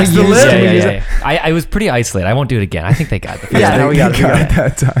good. Smash Can the we use lid. it? I was pretty isolated. I won't do it again. I think they got it. Yeah, no, we got it.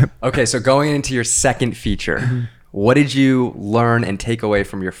 that time. Okay, so going into your second feature, what did you learn and take away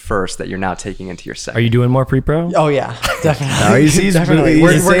from your first that you're now taking into your second? Are you doing more pre-pro? Oh yeah, definitely. No, he's Definitely. he's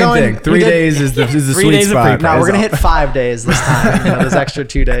We're the same going- thing. we 3 did- days is the 3 sweet days of spot. pre-pro. No, we're gonna hit 5 days this time. Those extra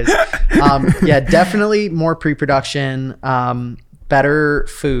 2 days. Yeah, definitely more pre-production, better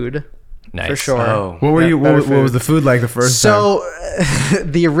food. Nice. For sure. Oh. What were Yeah, you? better What was the food like the first time? So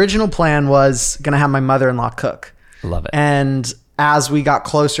the original plan was gonna have my mother-in-law cook, Love it. and as we got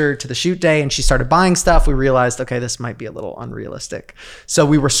closer to the shoot day and she started buying stuff, we realized, okay, this might be a little unrealistic. So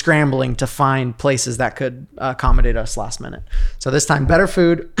we were scrambling to find places that could accommodate us last minute. So this time, better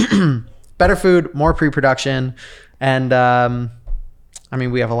food, more pre-production, and I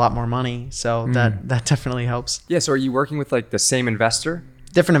mean, we have a lot more money, so that definitely helps. Yeah, so are you working with like the same investor,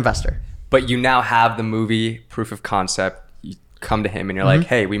 Different investor. but you now have the movie proof of concept? You come to him and you're like,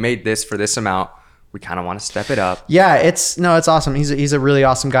 hey, we made this for this amount. We kind of want to step it up. Yeah, it's awesome. He's a really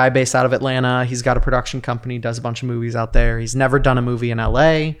awesome guy based out of Atlanta. He's got a production company, does a bunch of movies out there. He's never done a movie in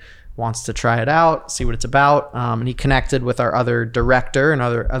LA, wants to try it out, see what it's about. And he connected with our other director and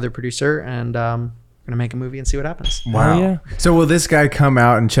other producer, and we're gonna make a movie and see what happens. Wow. yeah. So will this guy come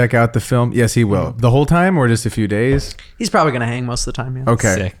out and check out the film? Yes, he will. The whole time or just a few days? He's probably gonna hang most of the time. Yeah.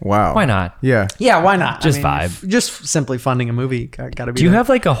 Okay. Sick. Wow. Why not? Yeah. Yeah, why not? Just vibe. Just simply funding a movie. Gotta be. Do you there. have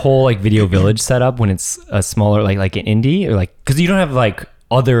like a whole like video village set up when it's a smaller like an indie, or like because you don't have like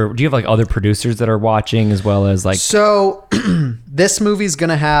other? Do you have like other producers that are watching as well as like? So this movie's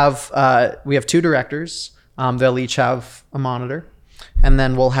gonna have we have 2 directors. They'll each have a monitor, and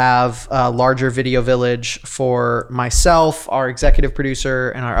then we'll have a larger video village for myself, our executive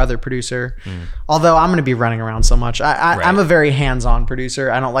producer, and our other producer. Although I'm gonna be running around so much, I'm a very hands-on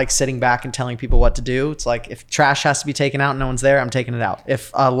producer. I don't like sitting back and telling people what to do. It's like if trash has to be taken out and no one's there, I'm taking it out.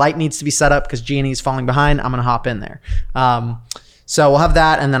 If a light needs to be set up because G&E's falling behind, I'm gonna hop in there. So we'll have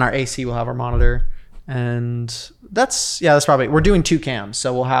that, and then our AC will have our monitor. And that's probably, we're doing 2 cams.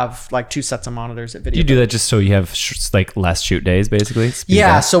 So we'll have like 2 sets of monitors at video. You do that just so you have like less shoot days, basically?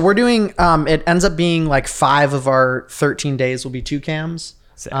 Yeah. So we're doing, it ends up being like 5 of our 13 days will be 2 cams.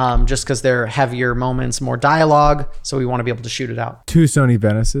 Just because they're heavier moments, more dialogue. So we want to be able to shoot it out. 2 Sony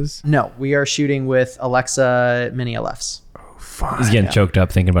Venices. No, we are shooting with Alexa Mini LFs. Fine. He's getting choked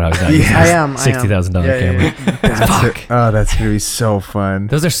up thinking about how he's not I am. $60,000 camera. Fuck. Oh, that's gonna be so fun.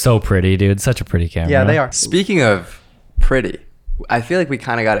 Those are so pretty, dude. Such a pretty camera. Yeah, they are. Speaking of pretty, I feel like we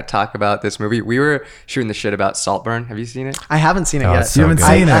kind of got to talk about this movie. We were shooting the shit about Saltburn. Have you seen it? I haven't seen it Oh, yet. it's so You haven't good.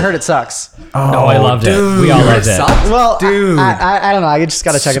 seen it? I heard it sucks. Oh, I loved it. We all loved it. Well, Dude. I don't know. I just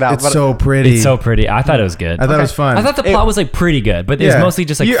got to check it out. It's But so pretty. It's so pretty. I thought it was good. I thought it was fun. I thought the plot was like pretty good, but it was mostly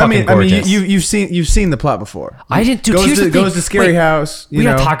just like fucking gorgeous. you've seen the plot before. I didn't. Dude, here's the thing. Goes to Scary Wait, House. we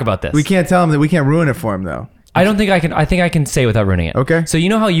gotta talk about this. We can't tell him that. We can't ruin it for him though. I don't think I can. I think I can say without ruining it. Okay. So you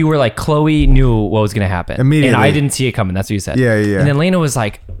know how you were like, Chloe knew what was gonna happen Immediately. and I didn't see it coming. That's what you said. Yeah. And then Lena was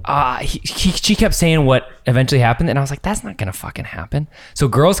like, she kept saying what eventually happened, and I was like, that's not gonna fucking happen. So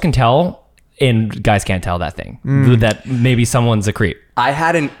girls can tell, and guys can't tell that thing. That maybe someone's a creep. I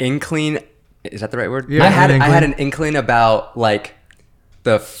had an inkling. Is that the right word? Yeah, I had an an inkling about like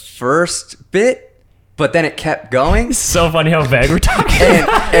the first bit, but then it kept going. It's so funny how vague we're talking.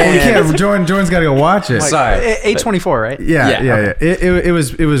 We can't. Jordan's got to go watch it. Sorry. A24, right? Yeah. It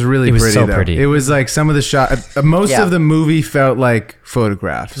was really It was pretty. so though. pretty. It was like some of the shot. Most of the movie felt like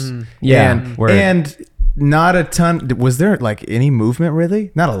photographs. Yeah, and, word. and not a ton. Was there like any movement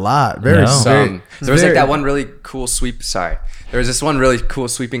really? Not a lot. Very. No. There was very- like that one really cool sweep. Sorry, there was this one really cool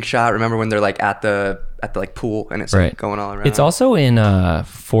sweeping shot. Remember when they're like at the like pool and it's like going all around. It's also in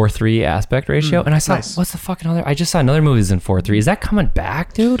 4:3 aspect ratio, and I saw nice. what's the fucking other? I just saw another movie that's in 4:3. Is that coming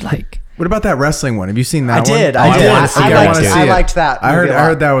back, dude? Like. What about that wrestling one? Have you seen that I one? did. I wanna see it. I liked that. I movie a lot.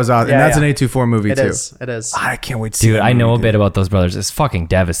 heard that was awesome. Yeah, and that's yeah. an A24 movie It too. is. It is. I can't wait to see Dude, that I know a movie, bit dude. about those brothers. It's fucking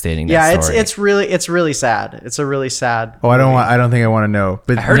devastating. That Yeah, story. it's really sad. It's a really sad. Oh, I don't think I want to know.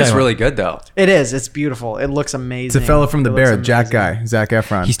 But I heard it's Yeah. really good though. It is. It's beautiful. It looks amazing. it's a fellow from The It looks Bear, Jack amazing. guy, Zac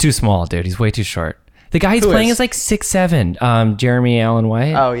Efron. He's too small, dude. He's way too short. The guy he's Who playing is? is like 6'7". Jeremy Allen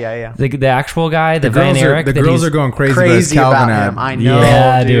White. Oh yeah. The actual guy, the Van Eric. the that girls he's- are going crazy, Crazy about about his Calvin him. ad. I know,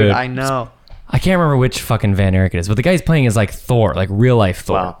 Yeah, dude. dude. I know. I can't remember which fucking Van Eric it is, but the guy he's playing is like Thor, like real life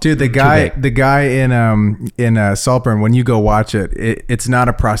Thor. Wow. Dude, the big. guy in Saltburn, when you go watch it, it's not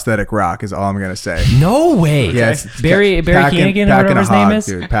a prosthetic rock, is all I'm gonna say. No way. Yeah, it's Barry packing- Keoghan or packing whatever a his name hog, is.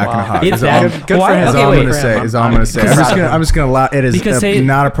 dude. Packing a hog. It's Is that all- good for him. is Okay, all I'm wait. gonna say. I'm- Is all I'm gonna say. I'm just gonna allow it is Because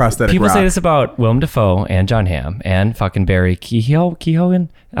not a prosthetic people rock. say this about Willem Dafoe and John Hamm and fucking Barry Keoghan.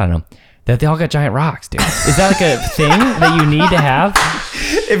 I don't know. That they all got giant rocks, dude. Is that like a thing that you need to have?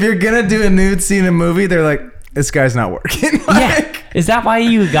 If you're gonna do a nude scene in a movie, they're like, this guy's not working. Yeah. Is that why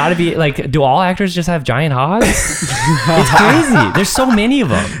you gotta be like, do all actors just have giant hogs? It's crazy. There's so many of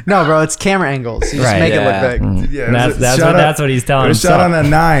them. No, bro, it's camera angles. You just Right. make it Yeah. look big. Yeah, And it was a that's shot that's what he's telling It was shot on himself. a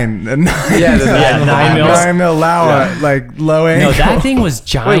 9. A 9 Yeah, the Yeah, 9 mils. 9 mil Laowa, like low angle. No, that thing was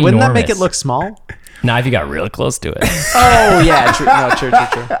giant. Wait, wouldn't that make it look small? Nah, if you got real close to it. Oh yeah, true. No, true.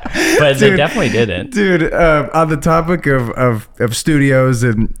 But they Dude. definitely didn't. Dude, on the topic of studios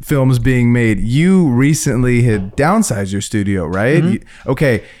and films being made, you recently had downsized your studio, right?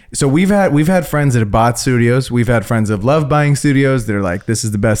 Okay, so we've had friends that have bought studios. We've had friends that have loved buying studios. They're like, this is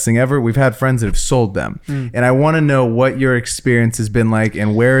the best thing ever. We've had friends that have sold them, and I want to know what your experience has been like,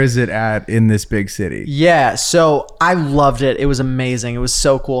 and where is it at in this big city? Yeah, so I loved it. It was amazing. It was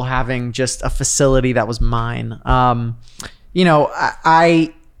so cool having just a facility that was mine. You know,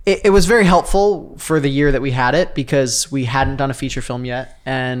 it was very helpful for the year that we had it because we hadn't done a feature film yet.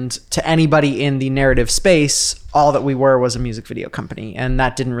 And to anybody in the narrative space, all that we were was a music video company. And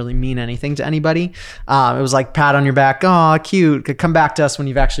that didn't really mean anything to anybody. It was like pat on your back. Oh, cute. Come back to us when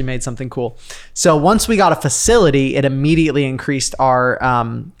you've actually made something cool. So once we got a facility, it immediately increased our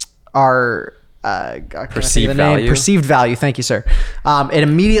Perceived value. Perceived value. Thank you, sir. It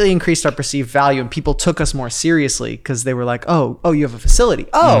immediately increased our perceived value, and people took us more seriously because they were like, "Oh, you have a facility.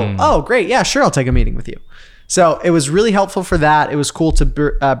 Oh, great. Yeah, sure. I'll take a meeting with you." So it was really helpful for that. It was cool to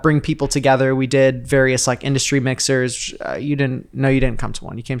bring people together. We did various like industry mixers. You didn't come to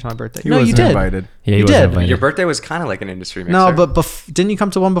one. You came to my birthday. He No, you wasn't did. invited. Yeah, he You wasn't did. invited. Your birthday was kind of like an industry mixer. No, but didn't you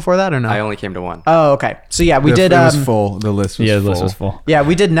come to one before that or no? I only came to one. Oh, okay. So yeah, we did. It was full. The list was Yeah, full. the list was full. Yeah,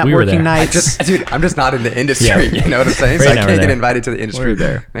 we did We were there. networking nights. I'm just not in the industry. Yeah. You know what I'm saying? So Right I now can't we're get there. invited to the industry. We're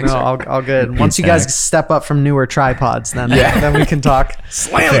there. Thanks, No, sir. all good. Once you guys step up from newer tripods, then then we can talk.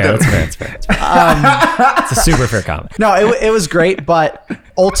 Slammed Fair, him. that's fair. It's a super fair comment. No, it was great, but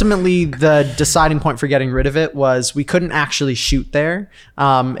ultimately the deciding point for getting rid of it was we couldn't actually shoot there.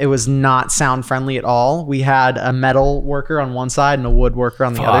 It was not sound friendly at all. We had a metal worker on one side and a wood worker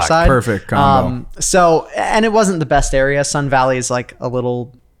on the other side. Perfect combo. So, and it wasn't the best area. Sun Valley is like a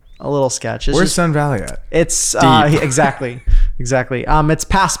little sketch. Where's Sun Valley at? It's exactly. It's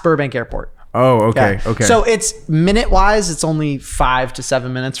past Burbank Airport. Oh, okay, Yeah. okay. So it's minute-wise, it's only 5 to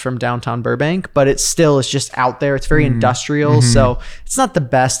 7 minutes from downtown Burbank, but it's just out there. It's very industrial, so it's not the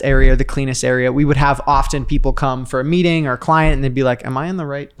best area, the cleanest area. We would have often people come for a meeting or a client, and they'd be like, "Am I in the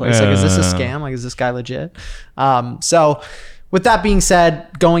right place? Like, is this a scam? Like, is this guy legit?" So. With that being said,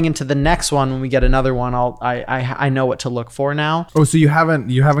 going into the next one, when we get another one, I know what to look for now. Oh, so you haven't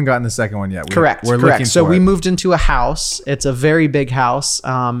gotten the second one yet? Correct. So we moved into a house. It's a very big house,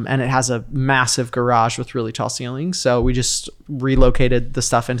 and it has a massive garage with really tall ceilings. So we just relocated the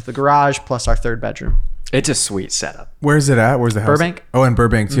stuff into the garage plus our third bedroom. It's a sweet setup. Where's it at? Where's the house? Burbank. Oh, in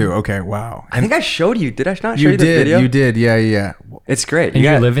Burbank too. Okay, wow. I think I showed you. Did I not show You you the video? You did. Yeah. It's great. And You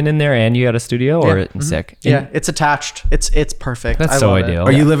you're got- living in there and you got a studio or Yeah. sick? Yeah, it's attached. It's perfect. That's I so love it. ideal.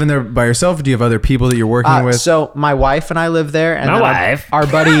 Are you living there by yourself? Or do you have other people that you're working with? So my wife and I live there, and My then wife? our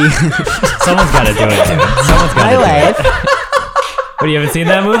buddy. Someone's got to do it. Dude. Someone's got to do it. What, you haven't seen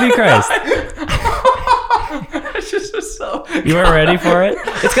that movie, Christ? You weren't ready for it?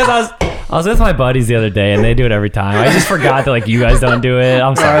 It's because I was with my buddies the other day and they do it every time. I just forgot that like you guys don't do it.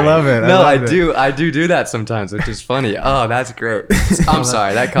 I'm sorry. I love it. No, I love it. do. I do that sometimes, which is funny. Oh, that's great. I'm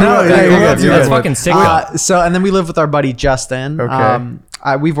sorry. That No, comes. yeah, you're good, you're That's good. fucking sick. And then we live with our buddy Justin.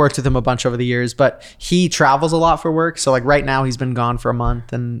 Okay. We've worked with him a bunch over the years, but he travels a lot for work. So like right now he's been gone for a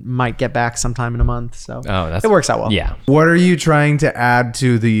month and might get back sometime in a month. So it works out well. Yeah. What are you trying to add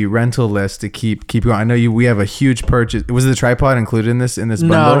to the rental list to keep going? I know we have a huge purchase. Was the tripod included in this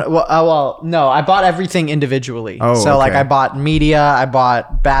bundle? No. I bought everything individually. Oh, so like okay. I bought media, I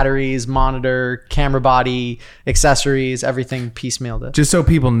bought batteries, monitor, camera body, accessories, everything piecemealed it. Just so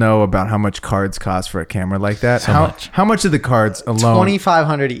people know about how much cards cost for a camera like that. How much are the cards alone?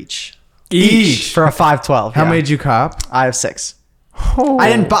 2,500 each Each for a 512. How yeah. many did you cop? I have 6. Oh. I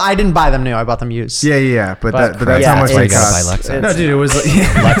didn't buy them new. I bought them used. Yeah. But that's yeah, how much That's why they you gotta cost. buy Lexar. No, dude, it was like,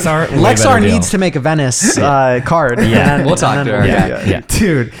 Lexar? way Lexar better deal. needs to make a Venice card. Yeah. We'll talk to her. Yeah.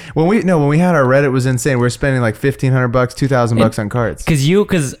 dude. When we had our Reddit, it was insane. We were spending like $1,500, $2,000 on cards. Cause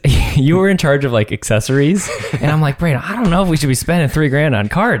you were in charge of like accessories, and I'm like, Brayden, I don't know if we should be spending $3,000 on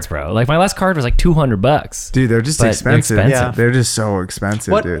cards, bro. Like my last card was like $200. Dude, they're just But they're expensive. expensive. Yeah. They're just so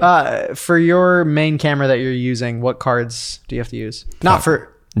expensive, What dude. for your main camera that you're using? What cards do you have to use? Not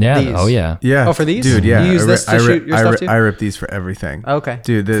for Yeah. these. Oh yeah. Yeah. Oh, for these? Dude, yeah. You use this to shoot your stuff too? I rip these for everything. Okay.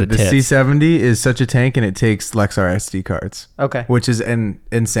 Dude, the It's a tits. C70 is such a tank and it takes Lexar SD cards. Okay. Which is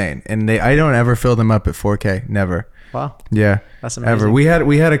insane. And I don't ever fill them up at 4K. Never. Wow. Yeah. That's amazing. Ever. We had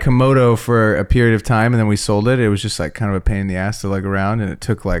a Komodo for a period of time and then we sold it. It was just like kind of a pain in the ass to lug around and it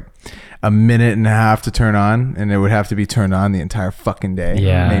took like a minute and a half to turn on and it would have to be turned on the entire fucking day.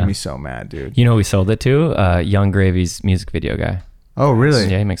 Yeah. It made me so mad, dude. You know who we sold it to? Young Gravy's music video guy. Oh, really?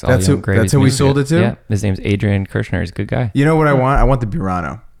 Yeah, he makes all that's Young who, Gravy's That's who we music sold it to? Yeah. His name's Adrian Kirshner. He's a good guy. You know what I want? I want the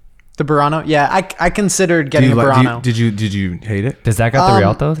Burano. The Burano? Yeah, I considered Do getting you a like- Burano. Did you hate it? Does that got the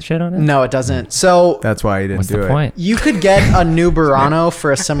Rialto shit on it? No, it doesn't. So That's why you didn't What's do the it. point? you could get a new Burano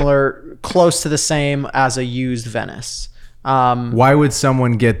for a similar, close to the same as a used Venice. Why would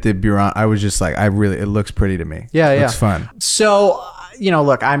someone get the Burano? I was just like, it looks pretty to me. Yeah, It yeah. looks fun. So,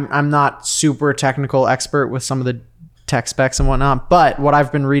 look, I'm not super technical expert with some of the tech specs and whatnot, but what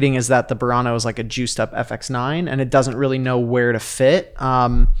I've been reading is that the Burano is like a juiced up FX9 and it doesn't really know where to fit.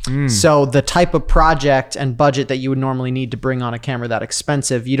 So the type of project and budget that you would normally need to bring on a camera that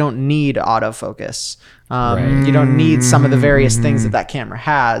expensive, you don't need autofocus. You don't need some of the various things that camera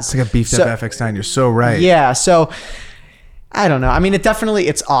has. It's like a beefed up FX9. You're so right. Yeah. So I don't know. I mean,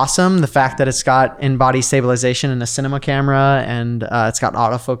 it's awesome. The fact that it's got in-body stabilization and a cinema camera and it's got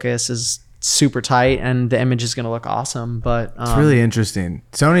autofocus is super tight and the image is going to look awesome. But It's really interesting.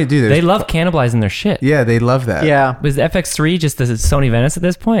 Sony, dude. They love cannibalizing their shit. Yeah, they love that. yeah. Was the FX3 just the Sony Venice at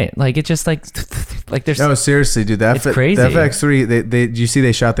this point? Like it's just like there's No, seriously, dude. It's crazy. The FX3, they did you see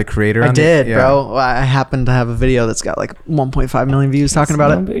they shot the creator on I did, it? bro. I happen to have a video that's got like 1.5 million views talking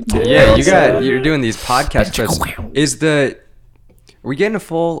about it. Yeah, you're doing these podcast clips. Are we getting a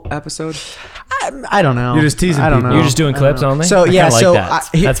full episode? I don't know. You're just teasing I don't people. know. You're just doing clips only? So, I kinda yeah, like so that.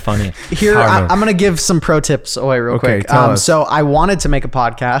 That's funny. Here, Power move. I'm going to give some pro tips away real Okay, quick. tell us. So I wanted to make a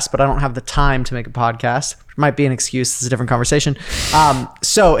podcast, but I don't have the time to make a podcast. might be an excuse. It's a different conversation.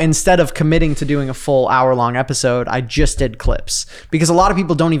 So instead of committing to doing a full hour-long episode, I just did clips, because a lot of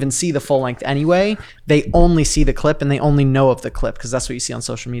people don't even see the full length anyway. They only see the clip and they only know of the clip because that's what you see on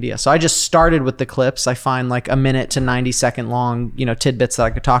social media. So I just started with the clips. I find like a minute to 90-second long, tidbits that I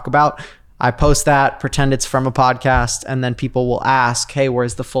could talk about. I post that, pretend it's from a podcast, and then people will ask, hey,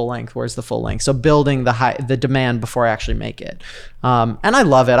 where's the full length? Where's the full length? So building the demand before I actually make it. And I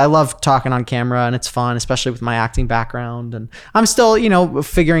love it. I love talking on camera, and it's fun, especially with my acting background. And I'm still,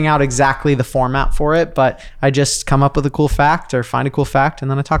 figuring out exactly the format for it, but I just come up with a cool fact or find a cool fact, and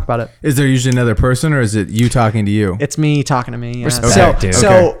then I talk about it. Is there usually another person, or is it you talking to you? It's me talking to me. Yeah. Respect,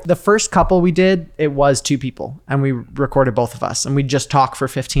 So the first couple we did, it was 2 people, and we recorded both of us, and we just talk for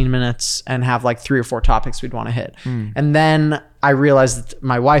 15 minutes and have like 3 or 4 topics we'd want to hit. And then I realized that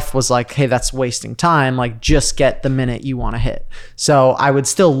my wife was like, hey, that's wasting time. Like, just get the minute you want to hit. So I would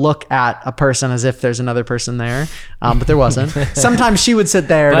still look at a person as if there's another person there, but there wasn't. Sometimes she would sit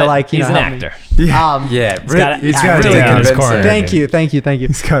there to like, he's an help me. actor. He's got gotta really take on his convincing. corner. Thank you.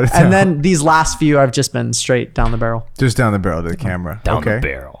 He's got it. And then these last few, I've just been straight down the barrel. Just down the barrel to the camera. Down okay. the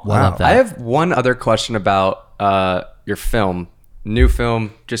barrel. I Wow. love that. I have one other question about your film. New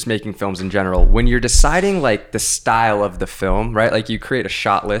film, just making films in general. When you're deciding like the style of the film, right? Like you create a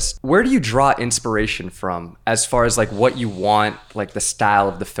shot list. Where do you draw inspiration from as far as like what you want like the style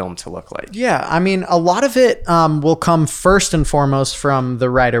of the film to look like? Yeah, I mean, a lot of it will come first and foremost from the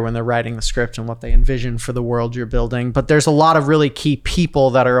writer when they're writing the script and what they envision for the world you're building. But there's a lot of really key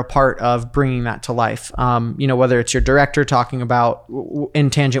people that are a part of bringing that to life. Whether it's your director talking about in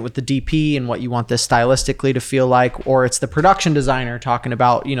tangent with the DP and what you want this stylistically to feel like, or it's the production designer talking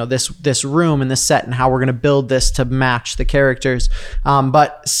about, this room and this set and how we're going to build this to match the characters.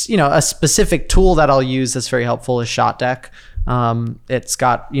 But a specific tool that I'll use that's very helpful is Shot Deck. It's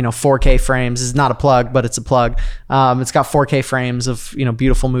got 4K frames. It's not a plug, but it's a plug. It's got 4K frames of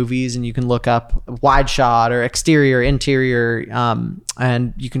beautiful movies, and you can look up wide shot or exterior, interior,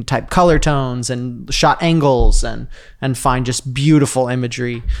 and you can type color tones and shot angles and find just beautiful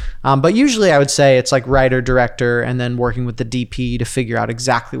imagery. But usually I would say it's like writer, director, and then working with the DP to figure out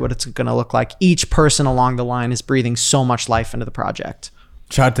exactly what it's going to look like. Each person along the line is breathing so much life into the project.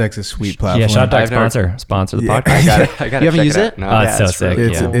 Shot Deck's a sweet platform. Yeah, Shot Deck I've never- sponsor the Yeah. podcast. I gotta You haven't check used out. it? No. Oh, it's so it's sick.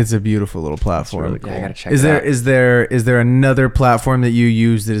 really Yeah. It's a beautiful little platform. really cool. Yeah, I gotta check Is it there out. is there another platform that you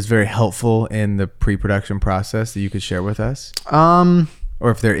use that is very helpful in the pre-production process that you could share with us? Or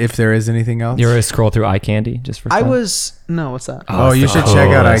if there is anything else? You ever scroll through eye candy just for fun? what's that? Oh, it's you the should check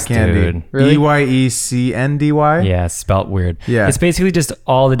out coolest, iCandy. dude. Really? EYECNDY. Yeah, it's spelt weird. Yeah. It's basically just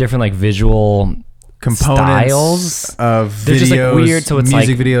all the different like visual Components styles of videos, They're just like weird, so it's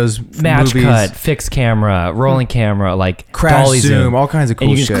music like videos, match movies, cut, fixed camera, rolling camera, like crash dolly zoom, all kinds of cool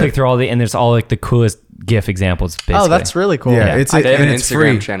and you shit. can click through all the, and there's all like the coolest GIF examples. Basically. Oh, that's really cool. Yeah, Yeah. it's They have and an it's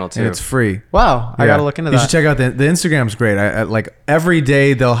Instagram free. channel, too. And it's free. Wow, I Yeah. gotta look into You that. should check out the Instagram's great. I like every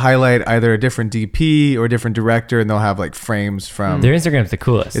day they'll highlight either a different DP or a different director, and they'll have like frames from. Their Instagram's the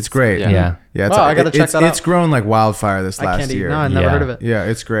coolest. It's great. Yeah. Yeah. It's, Wow, I gotta check it's, that out. It's grown like wildfire this last iCandy. year. No, I never Yeah. heard of it. Yeah,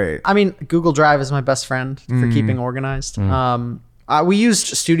 it's great. I mean, Google Drive is my best friend for keeping organized. We used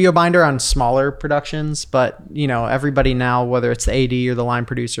Studio Binder on smaller productions, but everybody now, whether it's the AD or the line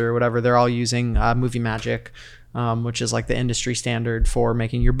producer or whatever, they're all using Movie Magic, which is like the industry standard for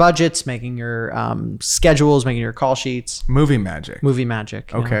making your budgets, making your schedules, making your call sheets. Movie magic. Movie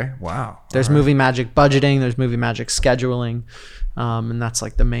Magic. yeah. Okay. Wow. There's Movie Magic budgeting. There's Movie Magic scheduling. And that's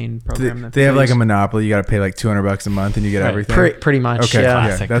like the main program. that They have people like a use. monopoly. You got to pay like $200 a month, and you get everything. Pretty much. Okay, Yeah.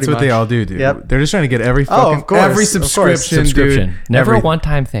 yeah, that's Pretty what they much. all do, dude. Yep. They're just trying to get every Oh, fucking of course, every of course. subscription, dude. Never Every- a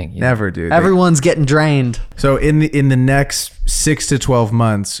one-time thing. Never, dude. Everyone's getting drained. So in the next 6 to 12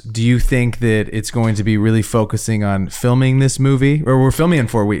 months, do you think that it's going to be really focusing on filming this movie, or we're filming in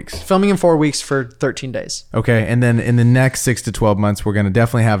 4 weeks? Filming in 4 weeks for 13 days. Okay, and then in the next 6 to 12 months, we're going to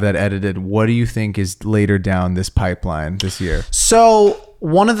definitely have that edited. What do you think is later down this pipeline this year? So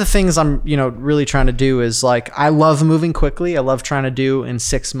one of the things I'm, really trying to do is like, I love moving quickly. I love trying to do in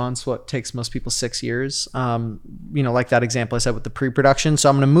 6 months what takes most people 6 years. Like that example I said with the pre-production. So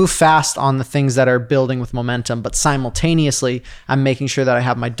I'm going to move fast on the things that are building with momentum, but simultaneously I'm making sure that I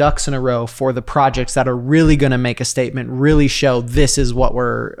have my ducks in a row for the projects that are really going to make a statement, really show this is what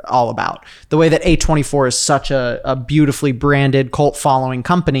we're all about. The way that A24 is such a beautifully branded cult following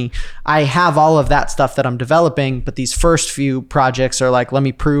company, I have all of that stuff that I'm developing, but these first few projects are like, like, let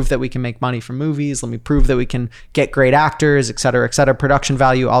me prove that we can make money from movies. Let me prove that we can get great actors, et cetera, production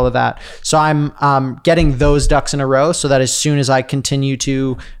value, all of that. So I'm getting those ducks in a row so that as soon as I continue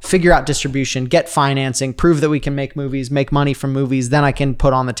to figure out distribution, get financing, prove that we can make movies, make money from movies, then I can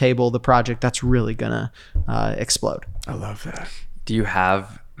put on the table the project that's really gonna explode. I love that. Do you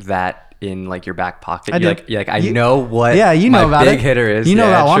have that in like your back pocket? I do. You're like, I know what you know my about big it. hitter is. You know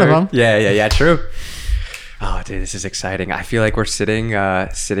about one of them. Yeah, true. Oh, dude, this is exciting. I feel like we're sitting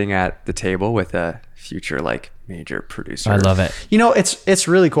at the table with a future like major producer. I love it. You know, it's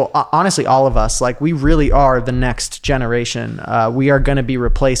really cool. Honestly, all of us, like, we really are the next generation. We are going to be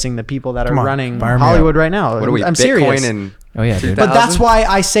replacing the people that are running Hollywood right now. What are we? I'm Bitcoin serious. and Oh yeah, dude. But that's why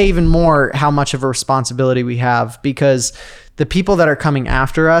I say even more how much of a responsibility we have, because the people that are coming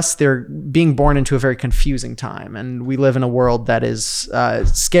after us, they're being born into a very confusing time. And we live in a world that is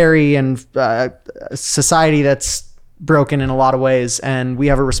scary, and a society that's broken in a lot of ways. And we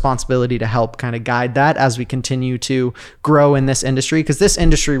have a responsibility to help kind of guide that as we continue to grow in this industry, because this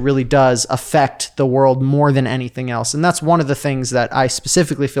industry really does affect the world more than anything else. And that's one of the things that I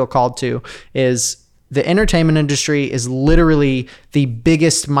specifically feel called to is the entertainment industry is literally the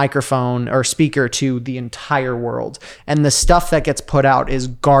biggest microphone or speaker to the entire world. And the stuff that gets put out is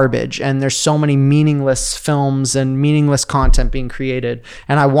garbage. And there's so many meaningless films and meaningless content being created.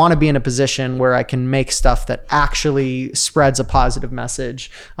 And I want to be in a position where I can make stuff that actually spreads a positive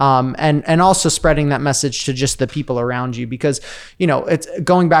message. And also spreading that message to just the people around you. Because, you know, it's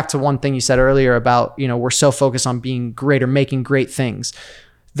going back to one thing you said earlier about, you know, we're so focused on being great or making great things.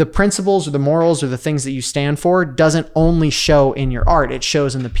 The principles or the morals or the things that you stand for doesn't only show in your art. It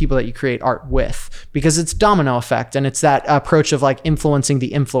shows in the people that you create art with, because it's domino effect. And it's that approach of like influencing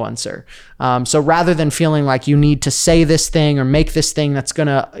the influencer. So rather than feeling like you need to say this thing or make this thing that's going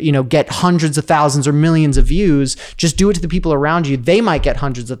to, you know, get hundreds of thousands or millions of views, just do it to the people around you. They might get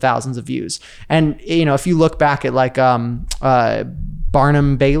hundreds of thousands of views. And, you know, if you look back at like,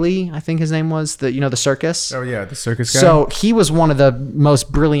 Barnum Bailey, I think his name was, the circus. Oh yeah, the circus guy. So he was one of the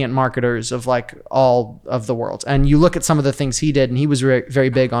most brilliant marketers of like all of the world. And you look at some of the things he did, and he was very, very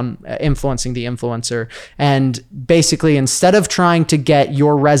big on influencing the influencer. And basically, instead of trying to get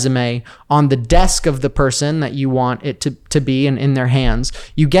your resume on the desk of the person that you want it to be and in their hands,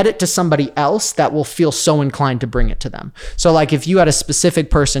 you get it to somebody else that will feel so inclined to bring it to them. So like if you had a specific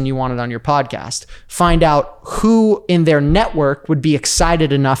person you wanted on your podcast, find out who in their network would be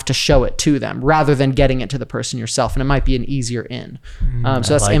excited enough to show it to them rather than getting it to the person yourself. And it might be an easier in. So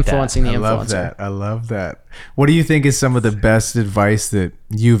that's like influencing the I influencer. love that. What do you think is some of the best advice that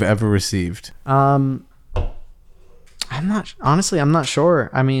you've ever received? I'm not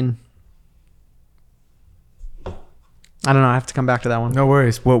sure. I mean, I don't know. I have to come back to that one. No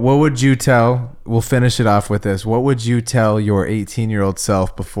worries. What would you tell? We'll finish it off with this. What would you tell your 18-year-old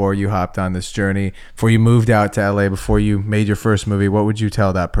self before you hopped on this journey, before you moved out to LA, before you made your first movie? What would you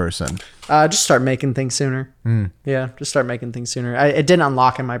tell that person? Just start making things sooner. Yeah, just start making things sooner. It didn't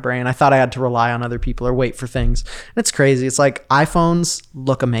unlock in my brain. I thought I had to rely on other people or wait for things. And it's crazy. It's like iPhones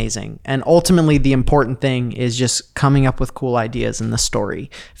look amazing. And ultimately, the important thing is just coming up with cool ideas in the story.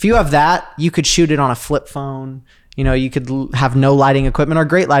 If you have that, you could shoot it on a flip phone. You know, you could have no lighting equipment or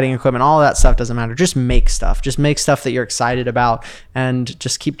great lighting equipment. All of that stuff doesn't matter. Just make stuff. Just make stuff that you're excited about, and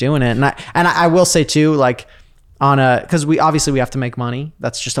just keep doing it. And I will say too, like, because we have to make money.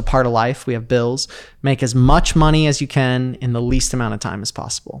 That's just a part of life. We have bills. Make as much money as you can in the least amount of time as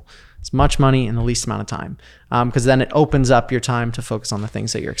possible. As much money in the least amount of time, because then it opens up your time to focus on the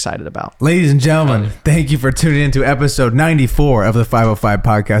things that you're excited about. Ladies and gentlemen, thank you for tuning in to episode 94 of the 505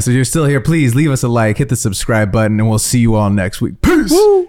 podcast. If you're still here, please leave us a like, hit the subscribe button, and we'll see you all next week. Peace. Woo.